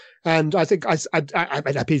 And I think I'm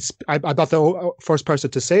not the first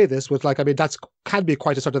person to say this, that's can be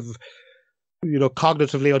quite a sort of,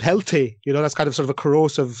 cognitively unhealthy. That's kind of sort of a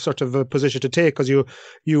corrosive sort of a position to take, because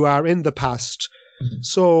you are in the past. Mm-hmm.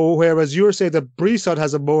 So whereas you're saying that Brison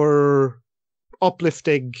has a more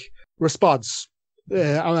uplifting response,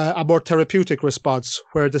 a more therapeutic response,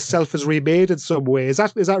 where the self is remade in some way. Is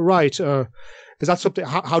that right? Or is that something?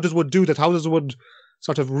 How does one do that? How does one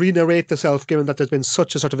sort of re-narrate the self, given that there's been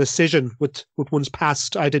such a sort of a scission with one's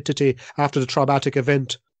past identity after the traumatic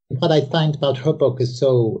event? What I find about her book is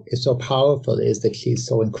so powerful is that she's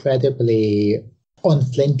so incredibly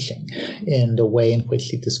unflinching in the way in which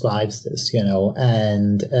she describes this,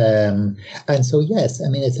 and so yes,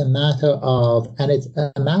 it's a matter of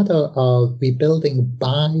rebuilding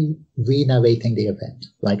by re-narrating the event,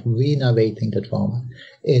 right? Re-narrating the trauma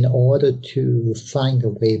in order to find a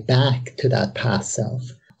way back to that past self.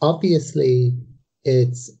 Obviously,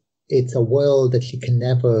 it's a world that she can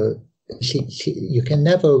never. You can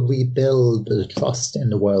never rebuild the trust in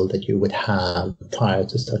the world that you would have prior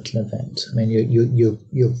to such an event.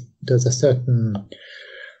 There's a certain,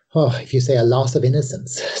 if you say, a loss of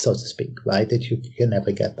innocence, so to speak, right, that you can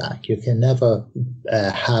never get back. You can never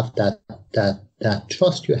have that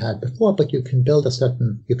trust you had before, but you can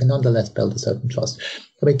nonetheless build a certain trust.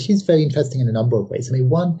 She's very interesting in a number of ways.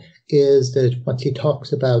 One is that what she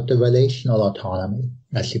talks about, the relational autonomy,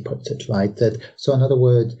 as she puts it, right? So in other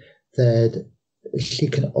words, that she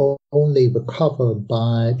can only recover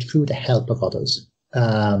through the help of others,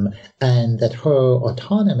 and that her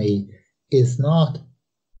autonomy is not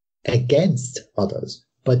against others,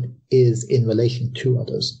 but is in relation to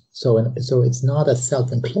others. So it's not a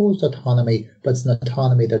self-enclosed autonomy, but it's an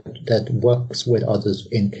autonomy that works with others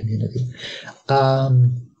in community.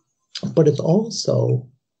 But it's also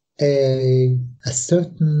a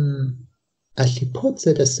certain, as she puts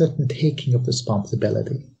it, a certain taking of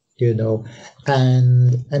responsibility.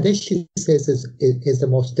 And this, she says, is the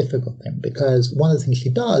most difficult thing, because one of the things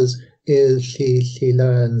she does is she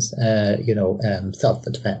learns,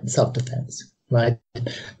 self-defense, right?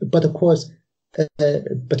 But of course,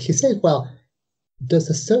 but she says, well,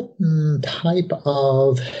 there's a certain type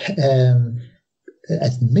of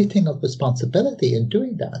admitting of responsibility in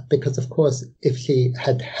doing that, because of course, if she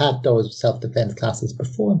had those self-defense classes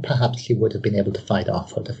before, perhaps she would have been able to fight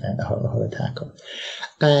off her attacker.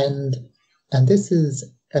 And this is,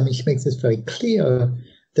 she makes this very clear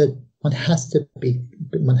that one has to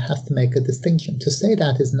make a distinction. To say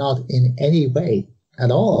that is not in any way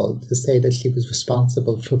at all to say that she was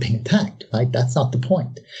responsible for being attacked, right? That's not the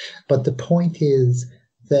point. But the point is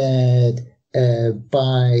that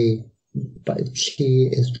but she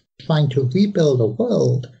is trying to rebuild a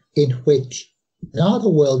world not a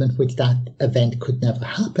world in which that event could never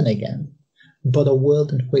happen again, but a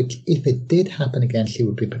world in which, if it did happen again, she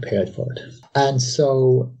would be prepared for it. And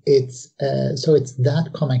so it's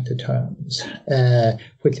that coming to terms,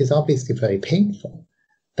 which is obviously very painful,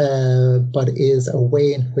 but is a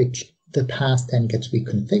way in which the past then gets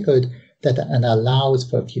reconfigured and allows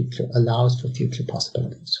for future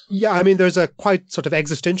possibilities. Yeah, there's a quite sort of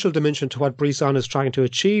existential dimension to what Brison is trying to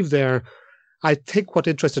achieve there. I think what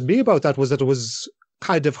interested me about that was that it was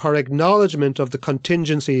kind of her acknowledgement of the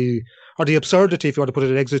contingency or the absurdity, if you want to put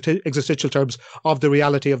it in existential terms, of the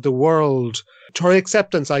reality of the world. To her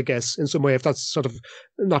acceptance, I guess, in some way, if that's sort of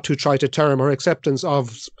not too trite a term, her acceptance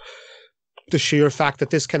of the sheer fact that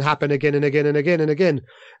this can happen again and again and again and again,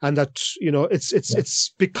 and that, you know,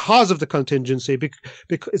 it's because of the contingency, because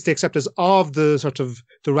it's the acceptance of the sort of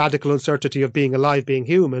the radical uncertainty of being alive, being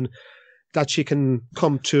human, that she can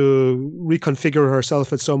come to reconfigure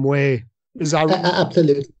herself in some way. Is that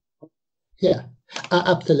absolutely? Yeah,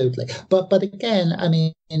 absolutely. But again, I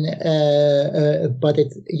mean, but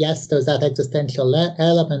it's, yes, there's that existential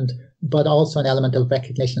element, but also an element of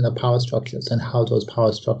recognition of power structures and how those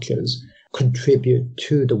power structures contribute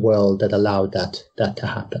to the world that allowed that to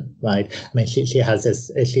happen, right? I mean, she has this,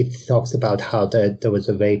 she talks about how there was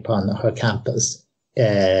a rape on her campus,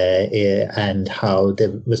 and how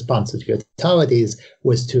the response of the authorities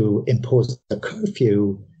was to impose a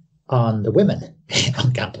curfew on the women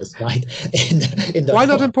on campus, right? Why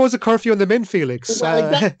not impose a curfew on the men, Felix?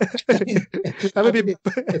 Well, exactly. That would be.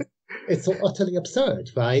 It's so utterly absurd,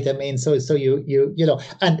 right? I mean, so you know,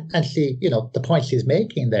 and she, you know, the point she's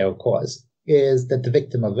making there, of course, is that the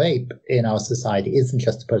victim of rape in our society isn't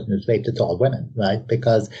just the person who's raped; it's all women, right?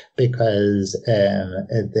 Because the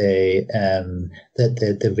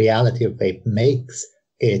reality of rape makes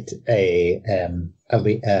it a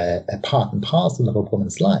part and parcel of a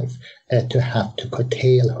woman's life to have to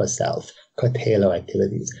curtail herself, curtail her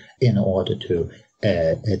activities in order to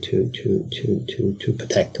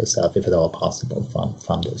protect herself, if at all possible,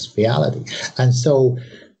 from this reality. And so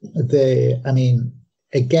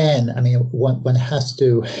one has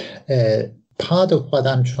to, part of what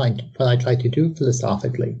I try to do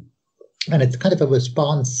philosophically, and it's kind of a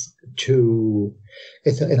response to,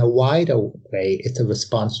 in a wider way, it's a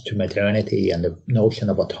response to modernity and the notion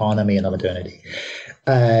of autonomy in modernity,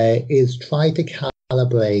 is try to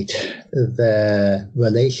calibrate the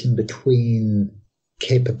relation between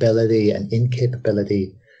capability and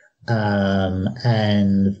incapability,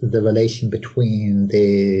 and the relation between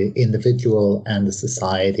the individual and the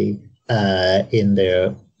society in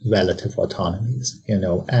their relative autonomies, you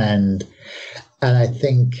know, and I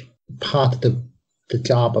think part of the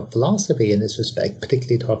job of philosophy in this respect,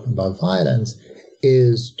 particularly talking about violence,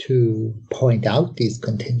 is to point out these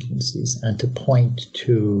contingencies and to point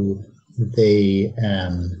to the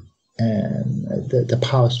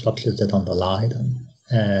power structures that underlie them,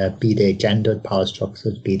 be they gendered power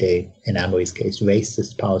structures, be they, in Amery's case,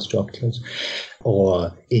 racist power structures,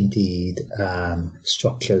 or indeed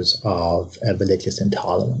structures of religious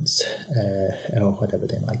intolerance, or whatever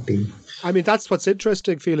they might be. I mean, that's what's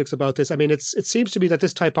interesting, Felix, about this. I mean, it seems to me that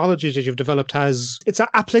this typology that you've developed it's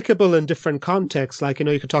applicable in different contexts. Like, you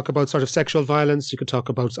know, you could talk about sort of sexual violence, you could talk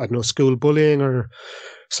about, I don't know, school bullying, or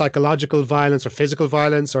psychological violence, or physical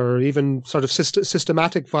violence, or even sort of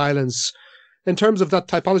systematic violence. In terms of that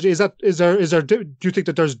typology, do you think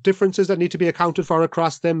that there's differences that need to be accounted for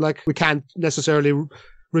across them? Like, we can't necessarily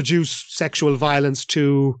reduce sexual violence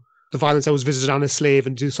to the violence that was visited on a slave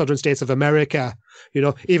in the southern states of America, you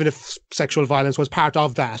know, even if sexual violence was part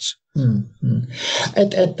of that.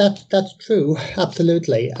 That's true,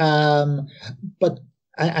 absolutely. But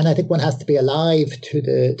I think one has to be alive to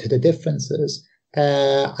the differences.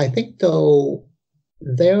 I think, though,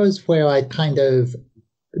 there's where I kind of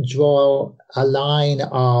draw a line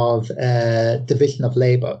of division of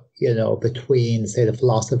labor, you know, between, say, the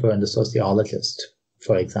philosopher and the sociologist,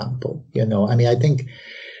 for example. You know, I mean, I think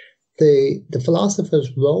the philosopher's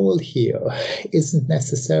role here isn't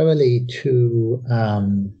necessarily to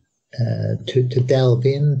delve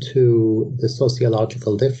into the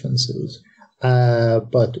sociological differences,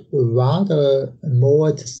 but rather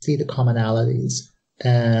more to see the commonalities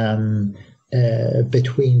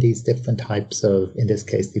between these different types of, in this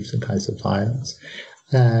case, different kinds of violence.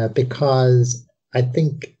 Because I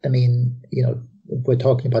think, I mean, you know, we're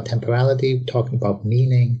talking about temporality, we're talking about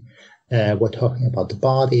meaning, we're talking about the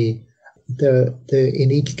body. In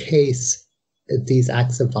each case, these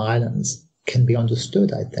acts of violence can be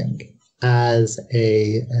understood, I think, as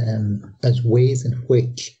ways in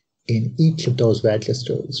which, in each of those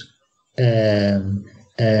registers,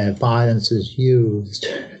 violence is used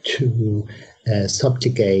to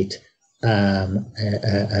subjugate a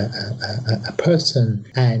person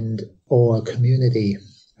and or a community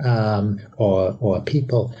or a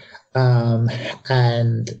people,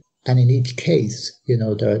 and in each case, you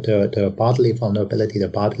know, their bodily vulnerability, their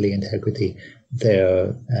bodily integrity,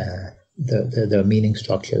 their meaning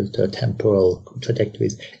structures, their temporal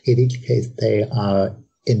trajectories, in each case they are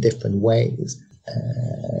in different ways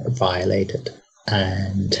violated.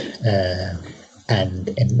 and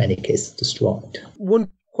in many cases destroyed. One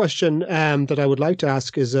question that I would like to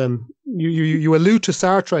ask is, you allude to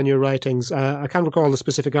Sartre in your writings. I can't recall the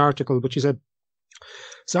specific article, but you said,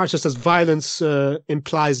 Sartre says violence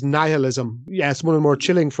implies nihilism. Yes, one of the more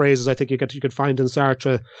chilling phrases I think you could find in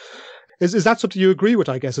Sartre. Is that something you agree with,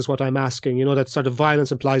 I guess, is what I'm asking? You know, that sort of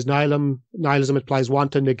violence implies nihilism implies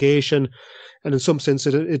wanton negation, and in some sense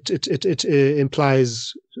it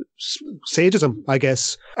implies sadism, I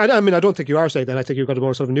guess. And I mean, I don't think you are saying that. I think you've got a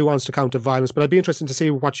more sort of nuanced account of violence, but I'd be interested to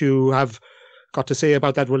see what you have got to say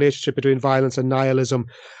about that relationship between violence and nihilism.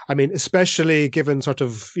 I mean, especially given sort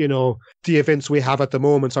of, you know, the events we have at the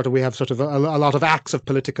moment, we have sort of a lot of acts of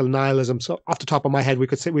political nihilism. So off the top of my head, we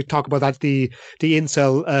talk about that, the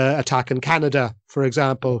incel attack in Canada, for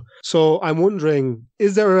example. So I'm wondering,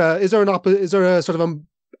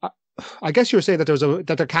 I guess you're saying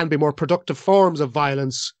that there can be more productive forms of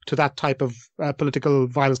violence to that type of political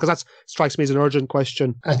violence, because that strikes me as an urgent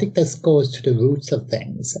question. I think this goes to the roots of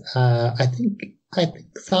things. I think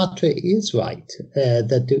Sartre is right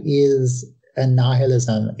that there is a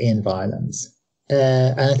nihilism in violence,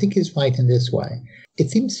 and I think he's right in this way. It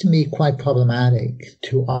seems to me quite problematic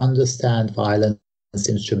to understand violence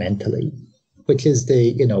instrumentally, which is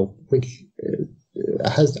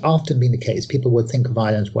has often been the case. People would think of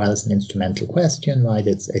violence well as an instrumental question, right?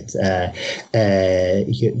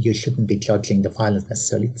 You shouldn't be judging the violence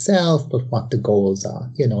necessarily itself, but what the goals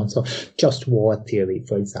are, you know. And so, just war theory,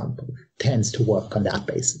 for example, tends to work on that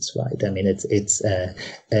basis, right? I mean, it's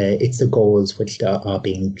the goals which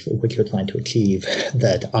you're trying to achieve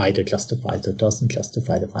that either justifies or doesn't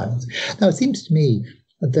justify the violence. Now, it seems to me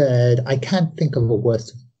that I can't think of a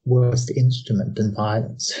worst instrument than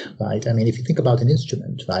violence, right? I mean, if you think about an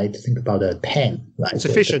instrument, right, think about a pen, right? It's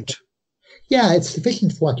efficient. It's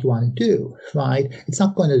sufficient for what you want to do, right? It's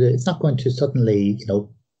not going to suddenly, you know,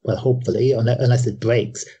 well, hopefully, unless it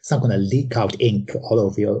breaks, it's not going to leak out ink all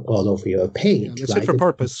over your page. It's fit for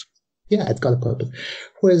purpose. It's got a purpose.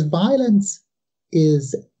 Whereas violence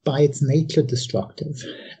is by its nature destructive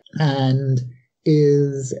and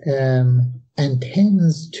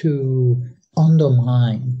tends to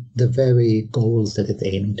undermine the very goals that it's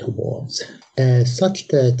aiming towards, such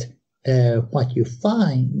that what you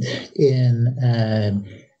find in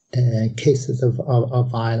cases of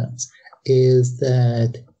violence is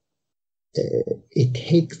that it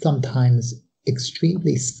takes sometimes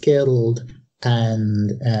extremely skilled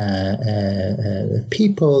and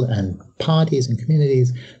people and parties and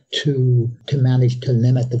communities to manage to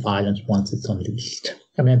limit the violence once it's unleashed.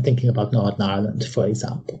 I mean, I'm thinking about Northern Ireland, for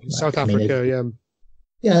example. South Africa,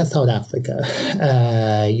 Yeah, South Africa.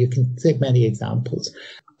 You can take many examples.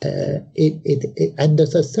 And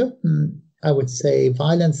there's a certain, I would say,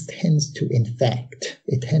 violence tends to infect.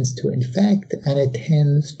 It tends to infect, and it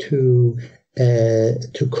tends to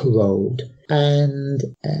corrode. And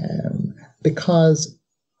because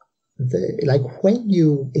when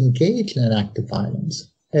you engage in an act of violence,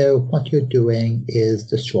 what you're doing is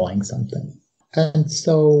destroying something. And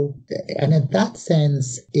so, and in that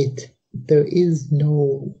sense, there is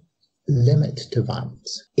no limit to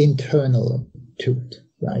violence, internal to it,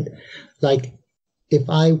 right? Like, if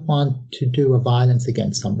I want to do a violence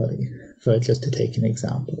against somebody, just to take an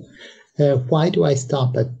example, why do I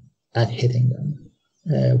stop at hitting them?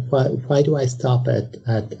 Why do I stop at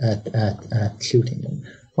shooting them?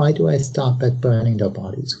 Why do I stop at burning their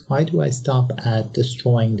bodies? Why do I stop at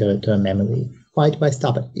destroying their memory? Why do I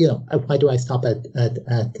stop at Why do I stop at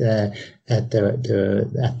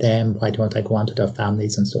them? Why don't I go on to their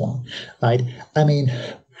families and so on? Right? I mean,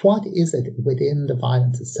 what is it within the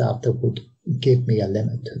violence itself that would give me a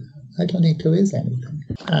limit to that? I don't think there is anything.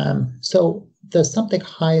 So there's something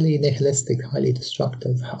highly nihilistic, highly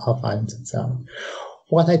destructive of violence itself.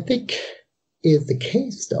 What I think is the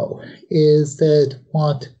case, though, is that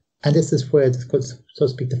and this is where this could, so to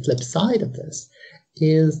speak, the flip side of this,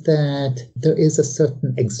 is that there is a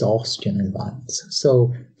certain exhaustion in violence.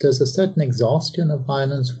 So there's a certain exhaustion of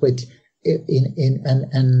violence which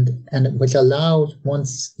which allows,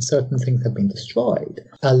 once certain things have been destroyed,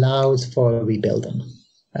 allows for rebuilding,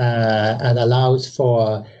 and allows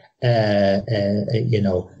for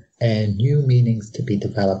new meanings to be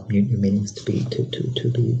developed, new meanings to be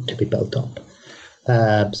built up.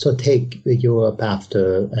 So take Europe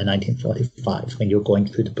after 1945, when you're going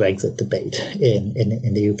through the Brexit debate in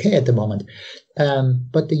the UK at the moment.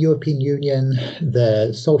 But the European Union,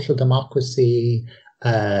 the social democracy,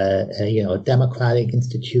 democratic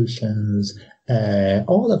institutions,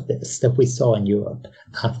 all of this that we saw in Europe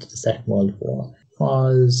after the Second World War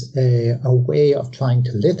was a way of trying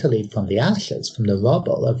to literally, from the ashes, from the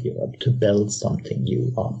rubble of Europe, to build something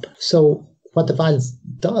new up. So what the violence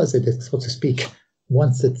does, it is, so to speak,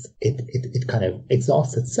 once it kind of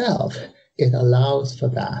exhausts itself, it allows for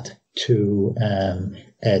that to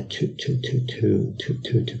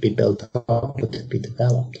be built up, to be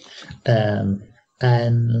developed, and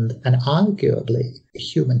arguably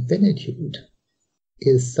human finitude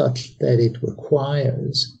is such that it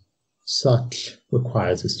requires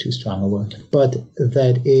is too strong a word, but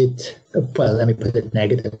that it, well, let me put it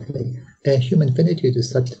negatively. Human finitude is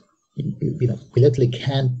such, we literally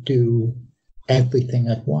can't do everything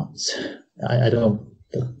at once. I don't,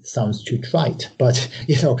 that sounds too trite, but,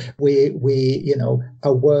 we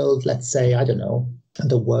a world, let's say, I don't know,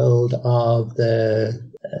 the world of the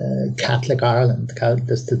Catholic Ireland,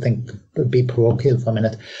 just to think, be parochial for a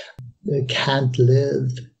minute, can't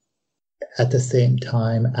live at the same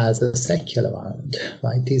time as a secular Ireland,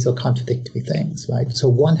 right? These are contradictory things, right? So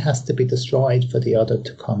one has to be destroyed for the other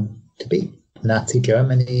to come to be. Nazi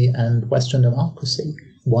Germany and Western democracy,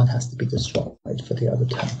 one has to be destroyed for the other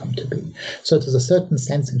to come to be. So there's a certain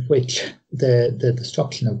sense in which the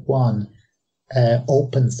destruction of one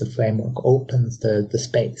opens the framework, opens the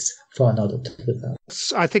space for another to develop.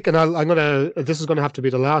 I think, and this is going to have to be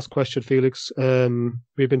the last question, Felix.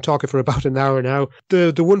 We've been talking for about an hour now.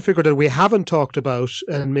 The one figure that we haven't talked about,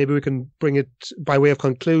 and maybe we can bring it by way of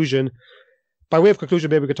conclusion. Maybe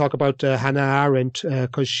we could talk about Hannah Arendt,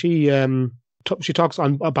 because she talks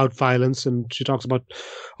about violence, and she talks about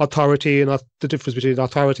authority and the difference between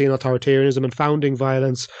authority and authoritarianism and founding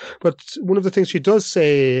violence. But one of the things she does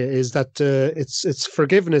say is that it's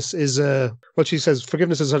forgiveness is she says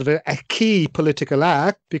forgiveness is sort of a key political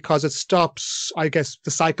act, because it stops, I guess,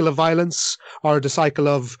 the cycle of violence, or the cycle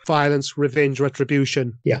of violence, revenge,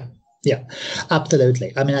 retribution. Yeah,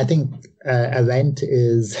 absolutely. I mean, I think Arendt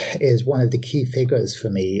is one of the key figures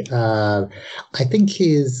for me. I think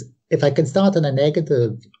she's, if I can start on a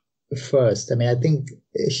negative first, I mean, I think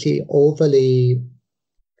she has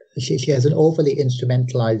an overly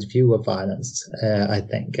instrumentalized view of violence, I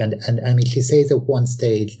think. And I mean, she says at one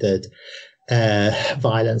stage that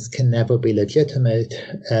violence can never be legitimate,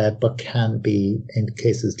 but can be, in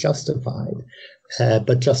cases, justified,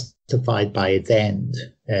 but justified by its end,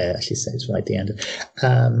 she says, right at the end.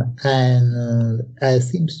 And it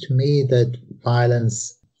seems to me that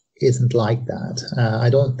violence isn't like that. I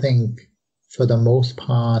don't think, for the most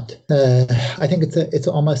part, I think it's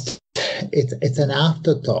an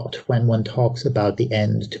afterthought when one talks about the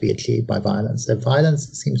end to be achieved by violence. The violence,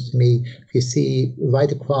 it seems to me, if you see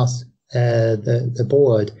right across the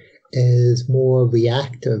board, is more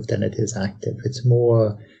reactive than it is active. It's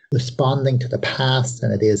more responding to the past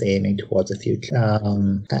than it is aiming towards the future.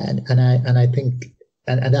 And I think.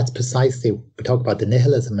 And that's precisely, we talk about the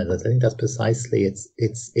nihilism in it. I think that's precisely it's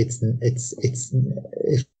if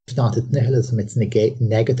not it's nihilism, it's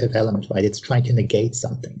negative element, right? It's trying to negate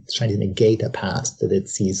something. It's trying to negate a past that it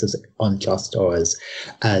sees as unjust, or as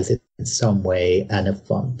in some way an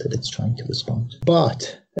affront that it's trying to respond to.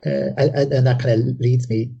 But and that kind of leads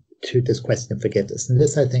me to this question of forgiveness. And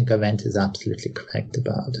this, I think, Arendt is absolutely correct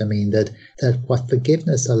about. I mean, that what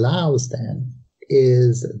forgiveness allows then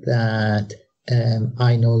is that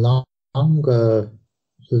I no longer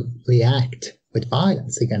react with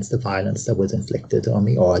violence against the violence that was inflicted on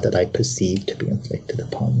me, or that I perceive to be inflicted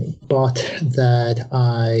upon me, but that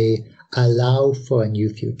I allow for a new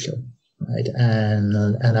future, right?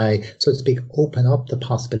 And I, so to speak, open up the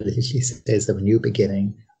possibility, she says, of a new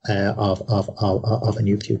beginning, of a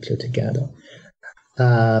new future together.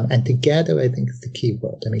 And together, I think, is the key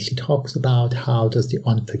word. I mean, she talks about how does the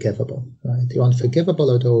unforgivable, right? The unforgivable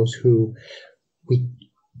are those who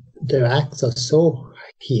their acts are so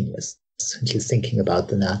heinous. And she's thinking about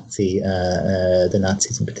the Nazis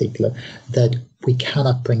in particular, that we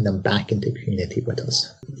cannot bring them back into community with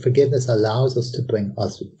us. Forgiveness allows us to bring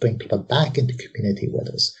people back into community with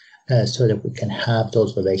us, so that we can have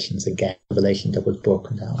those relations again, a relation that was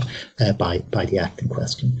broken down by the act in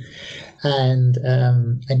question. And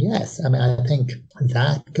yes, I mean, I think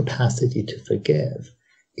that capacity to forgive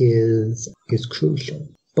is crucial.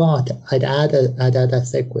 But I'd add a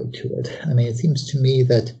segue to it. I mean, it seems to me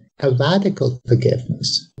that a radical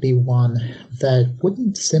forgiveness would be one that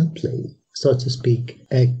wouldn't simply, so to speak,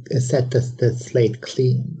 set the slate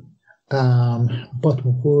clean, but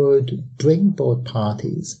would bring both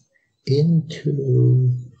parties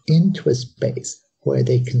into a space where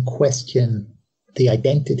they can question the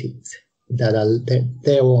identities that are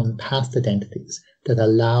their own past identities that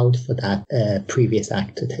allowed for that previous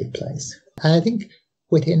act to take place. And I think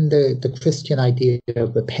within the Christian idea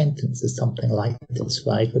of repentance is something like this,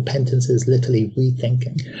 right? Repentance is literally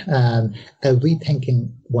rethinking,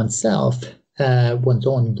 rethinking oneself, one's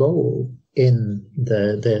own role in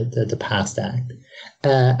the past act,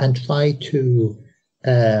 and try to,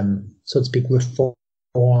 so to speak, reform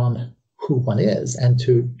who one is, and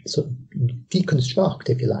to sort of deconstruct,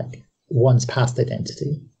 if you like, one's past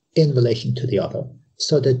identity in relation to the other,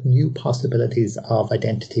 so that new possibilities of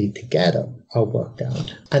identity together are worked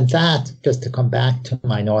out. And that, just to come back to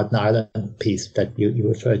my Northern Ireland piece that you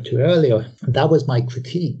referred to earlier, that was my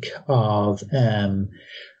critique of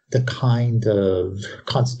the kind of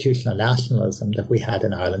constitutional nationalism that we had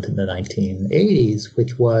in Ireland in the 1980s,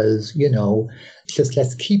 which was, just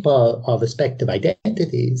let's keep our respective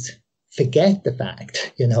identities, forget the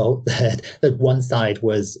fact, that one side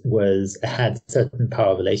had certain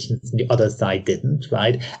power relations and the other side didn't,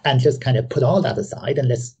 right? And just kind of put all that aside and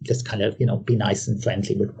let's just kind of, be nice and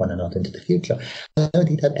friendly with one another into the future. I don't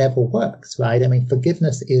think that ever works, right? I mean,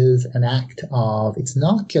 forgiveness is an act of, it's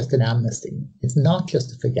not just an amnesty, it's not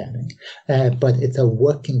just a forgetting, but it's a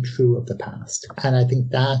working through of the past. And I think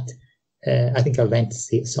that, Arendt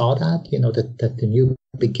saw that, that the new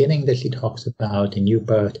beginning that she talks about, the new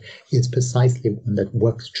birth, is precisely one that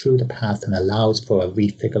works through the past and allows for a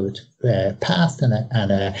refigured past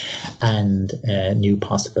and new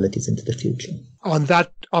possibilities into the future. On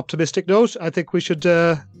that optimistic note, I think we should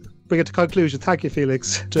bring it to conclusion. Thank you,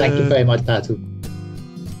 Felix. Thank you very much, Patu.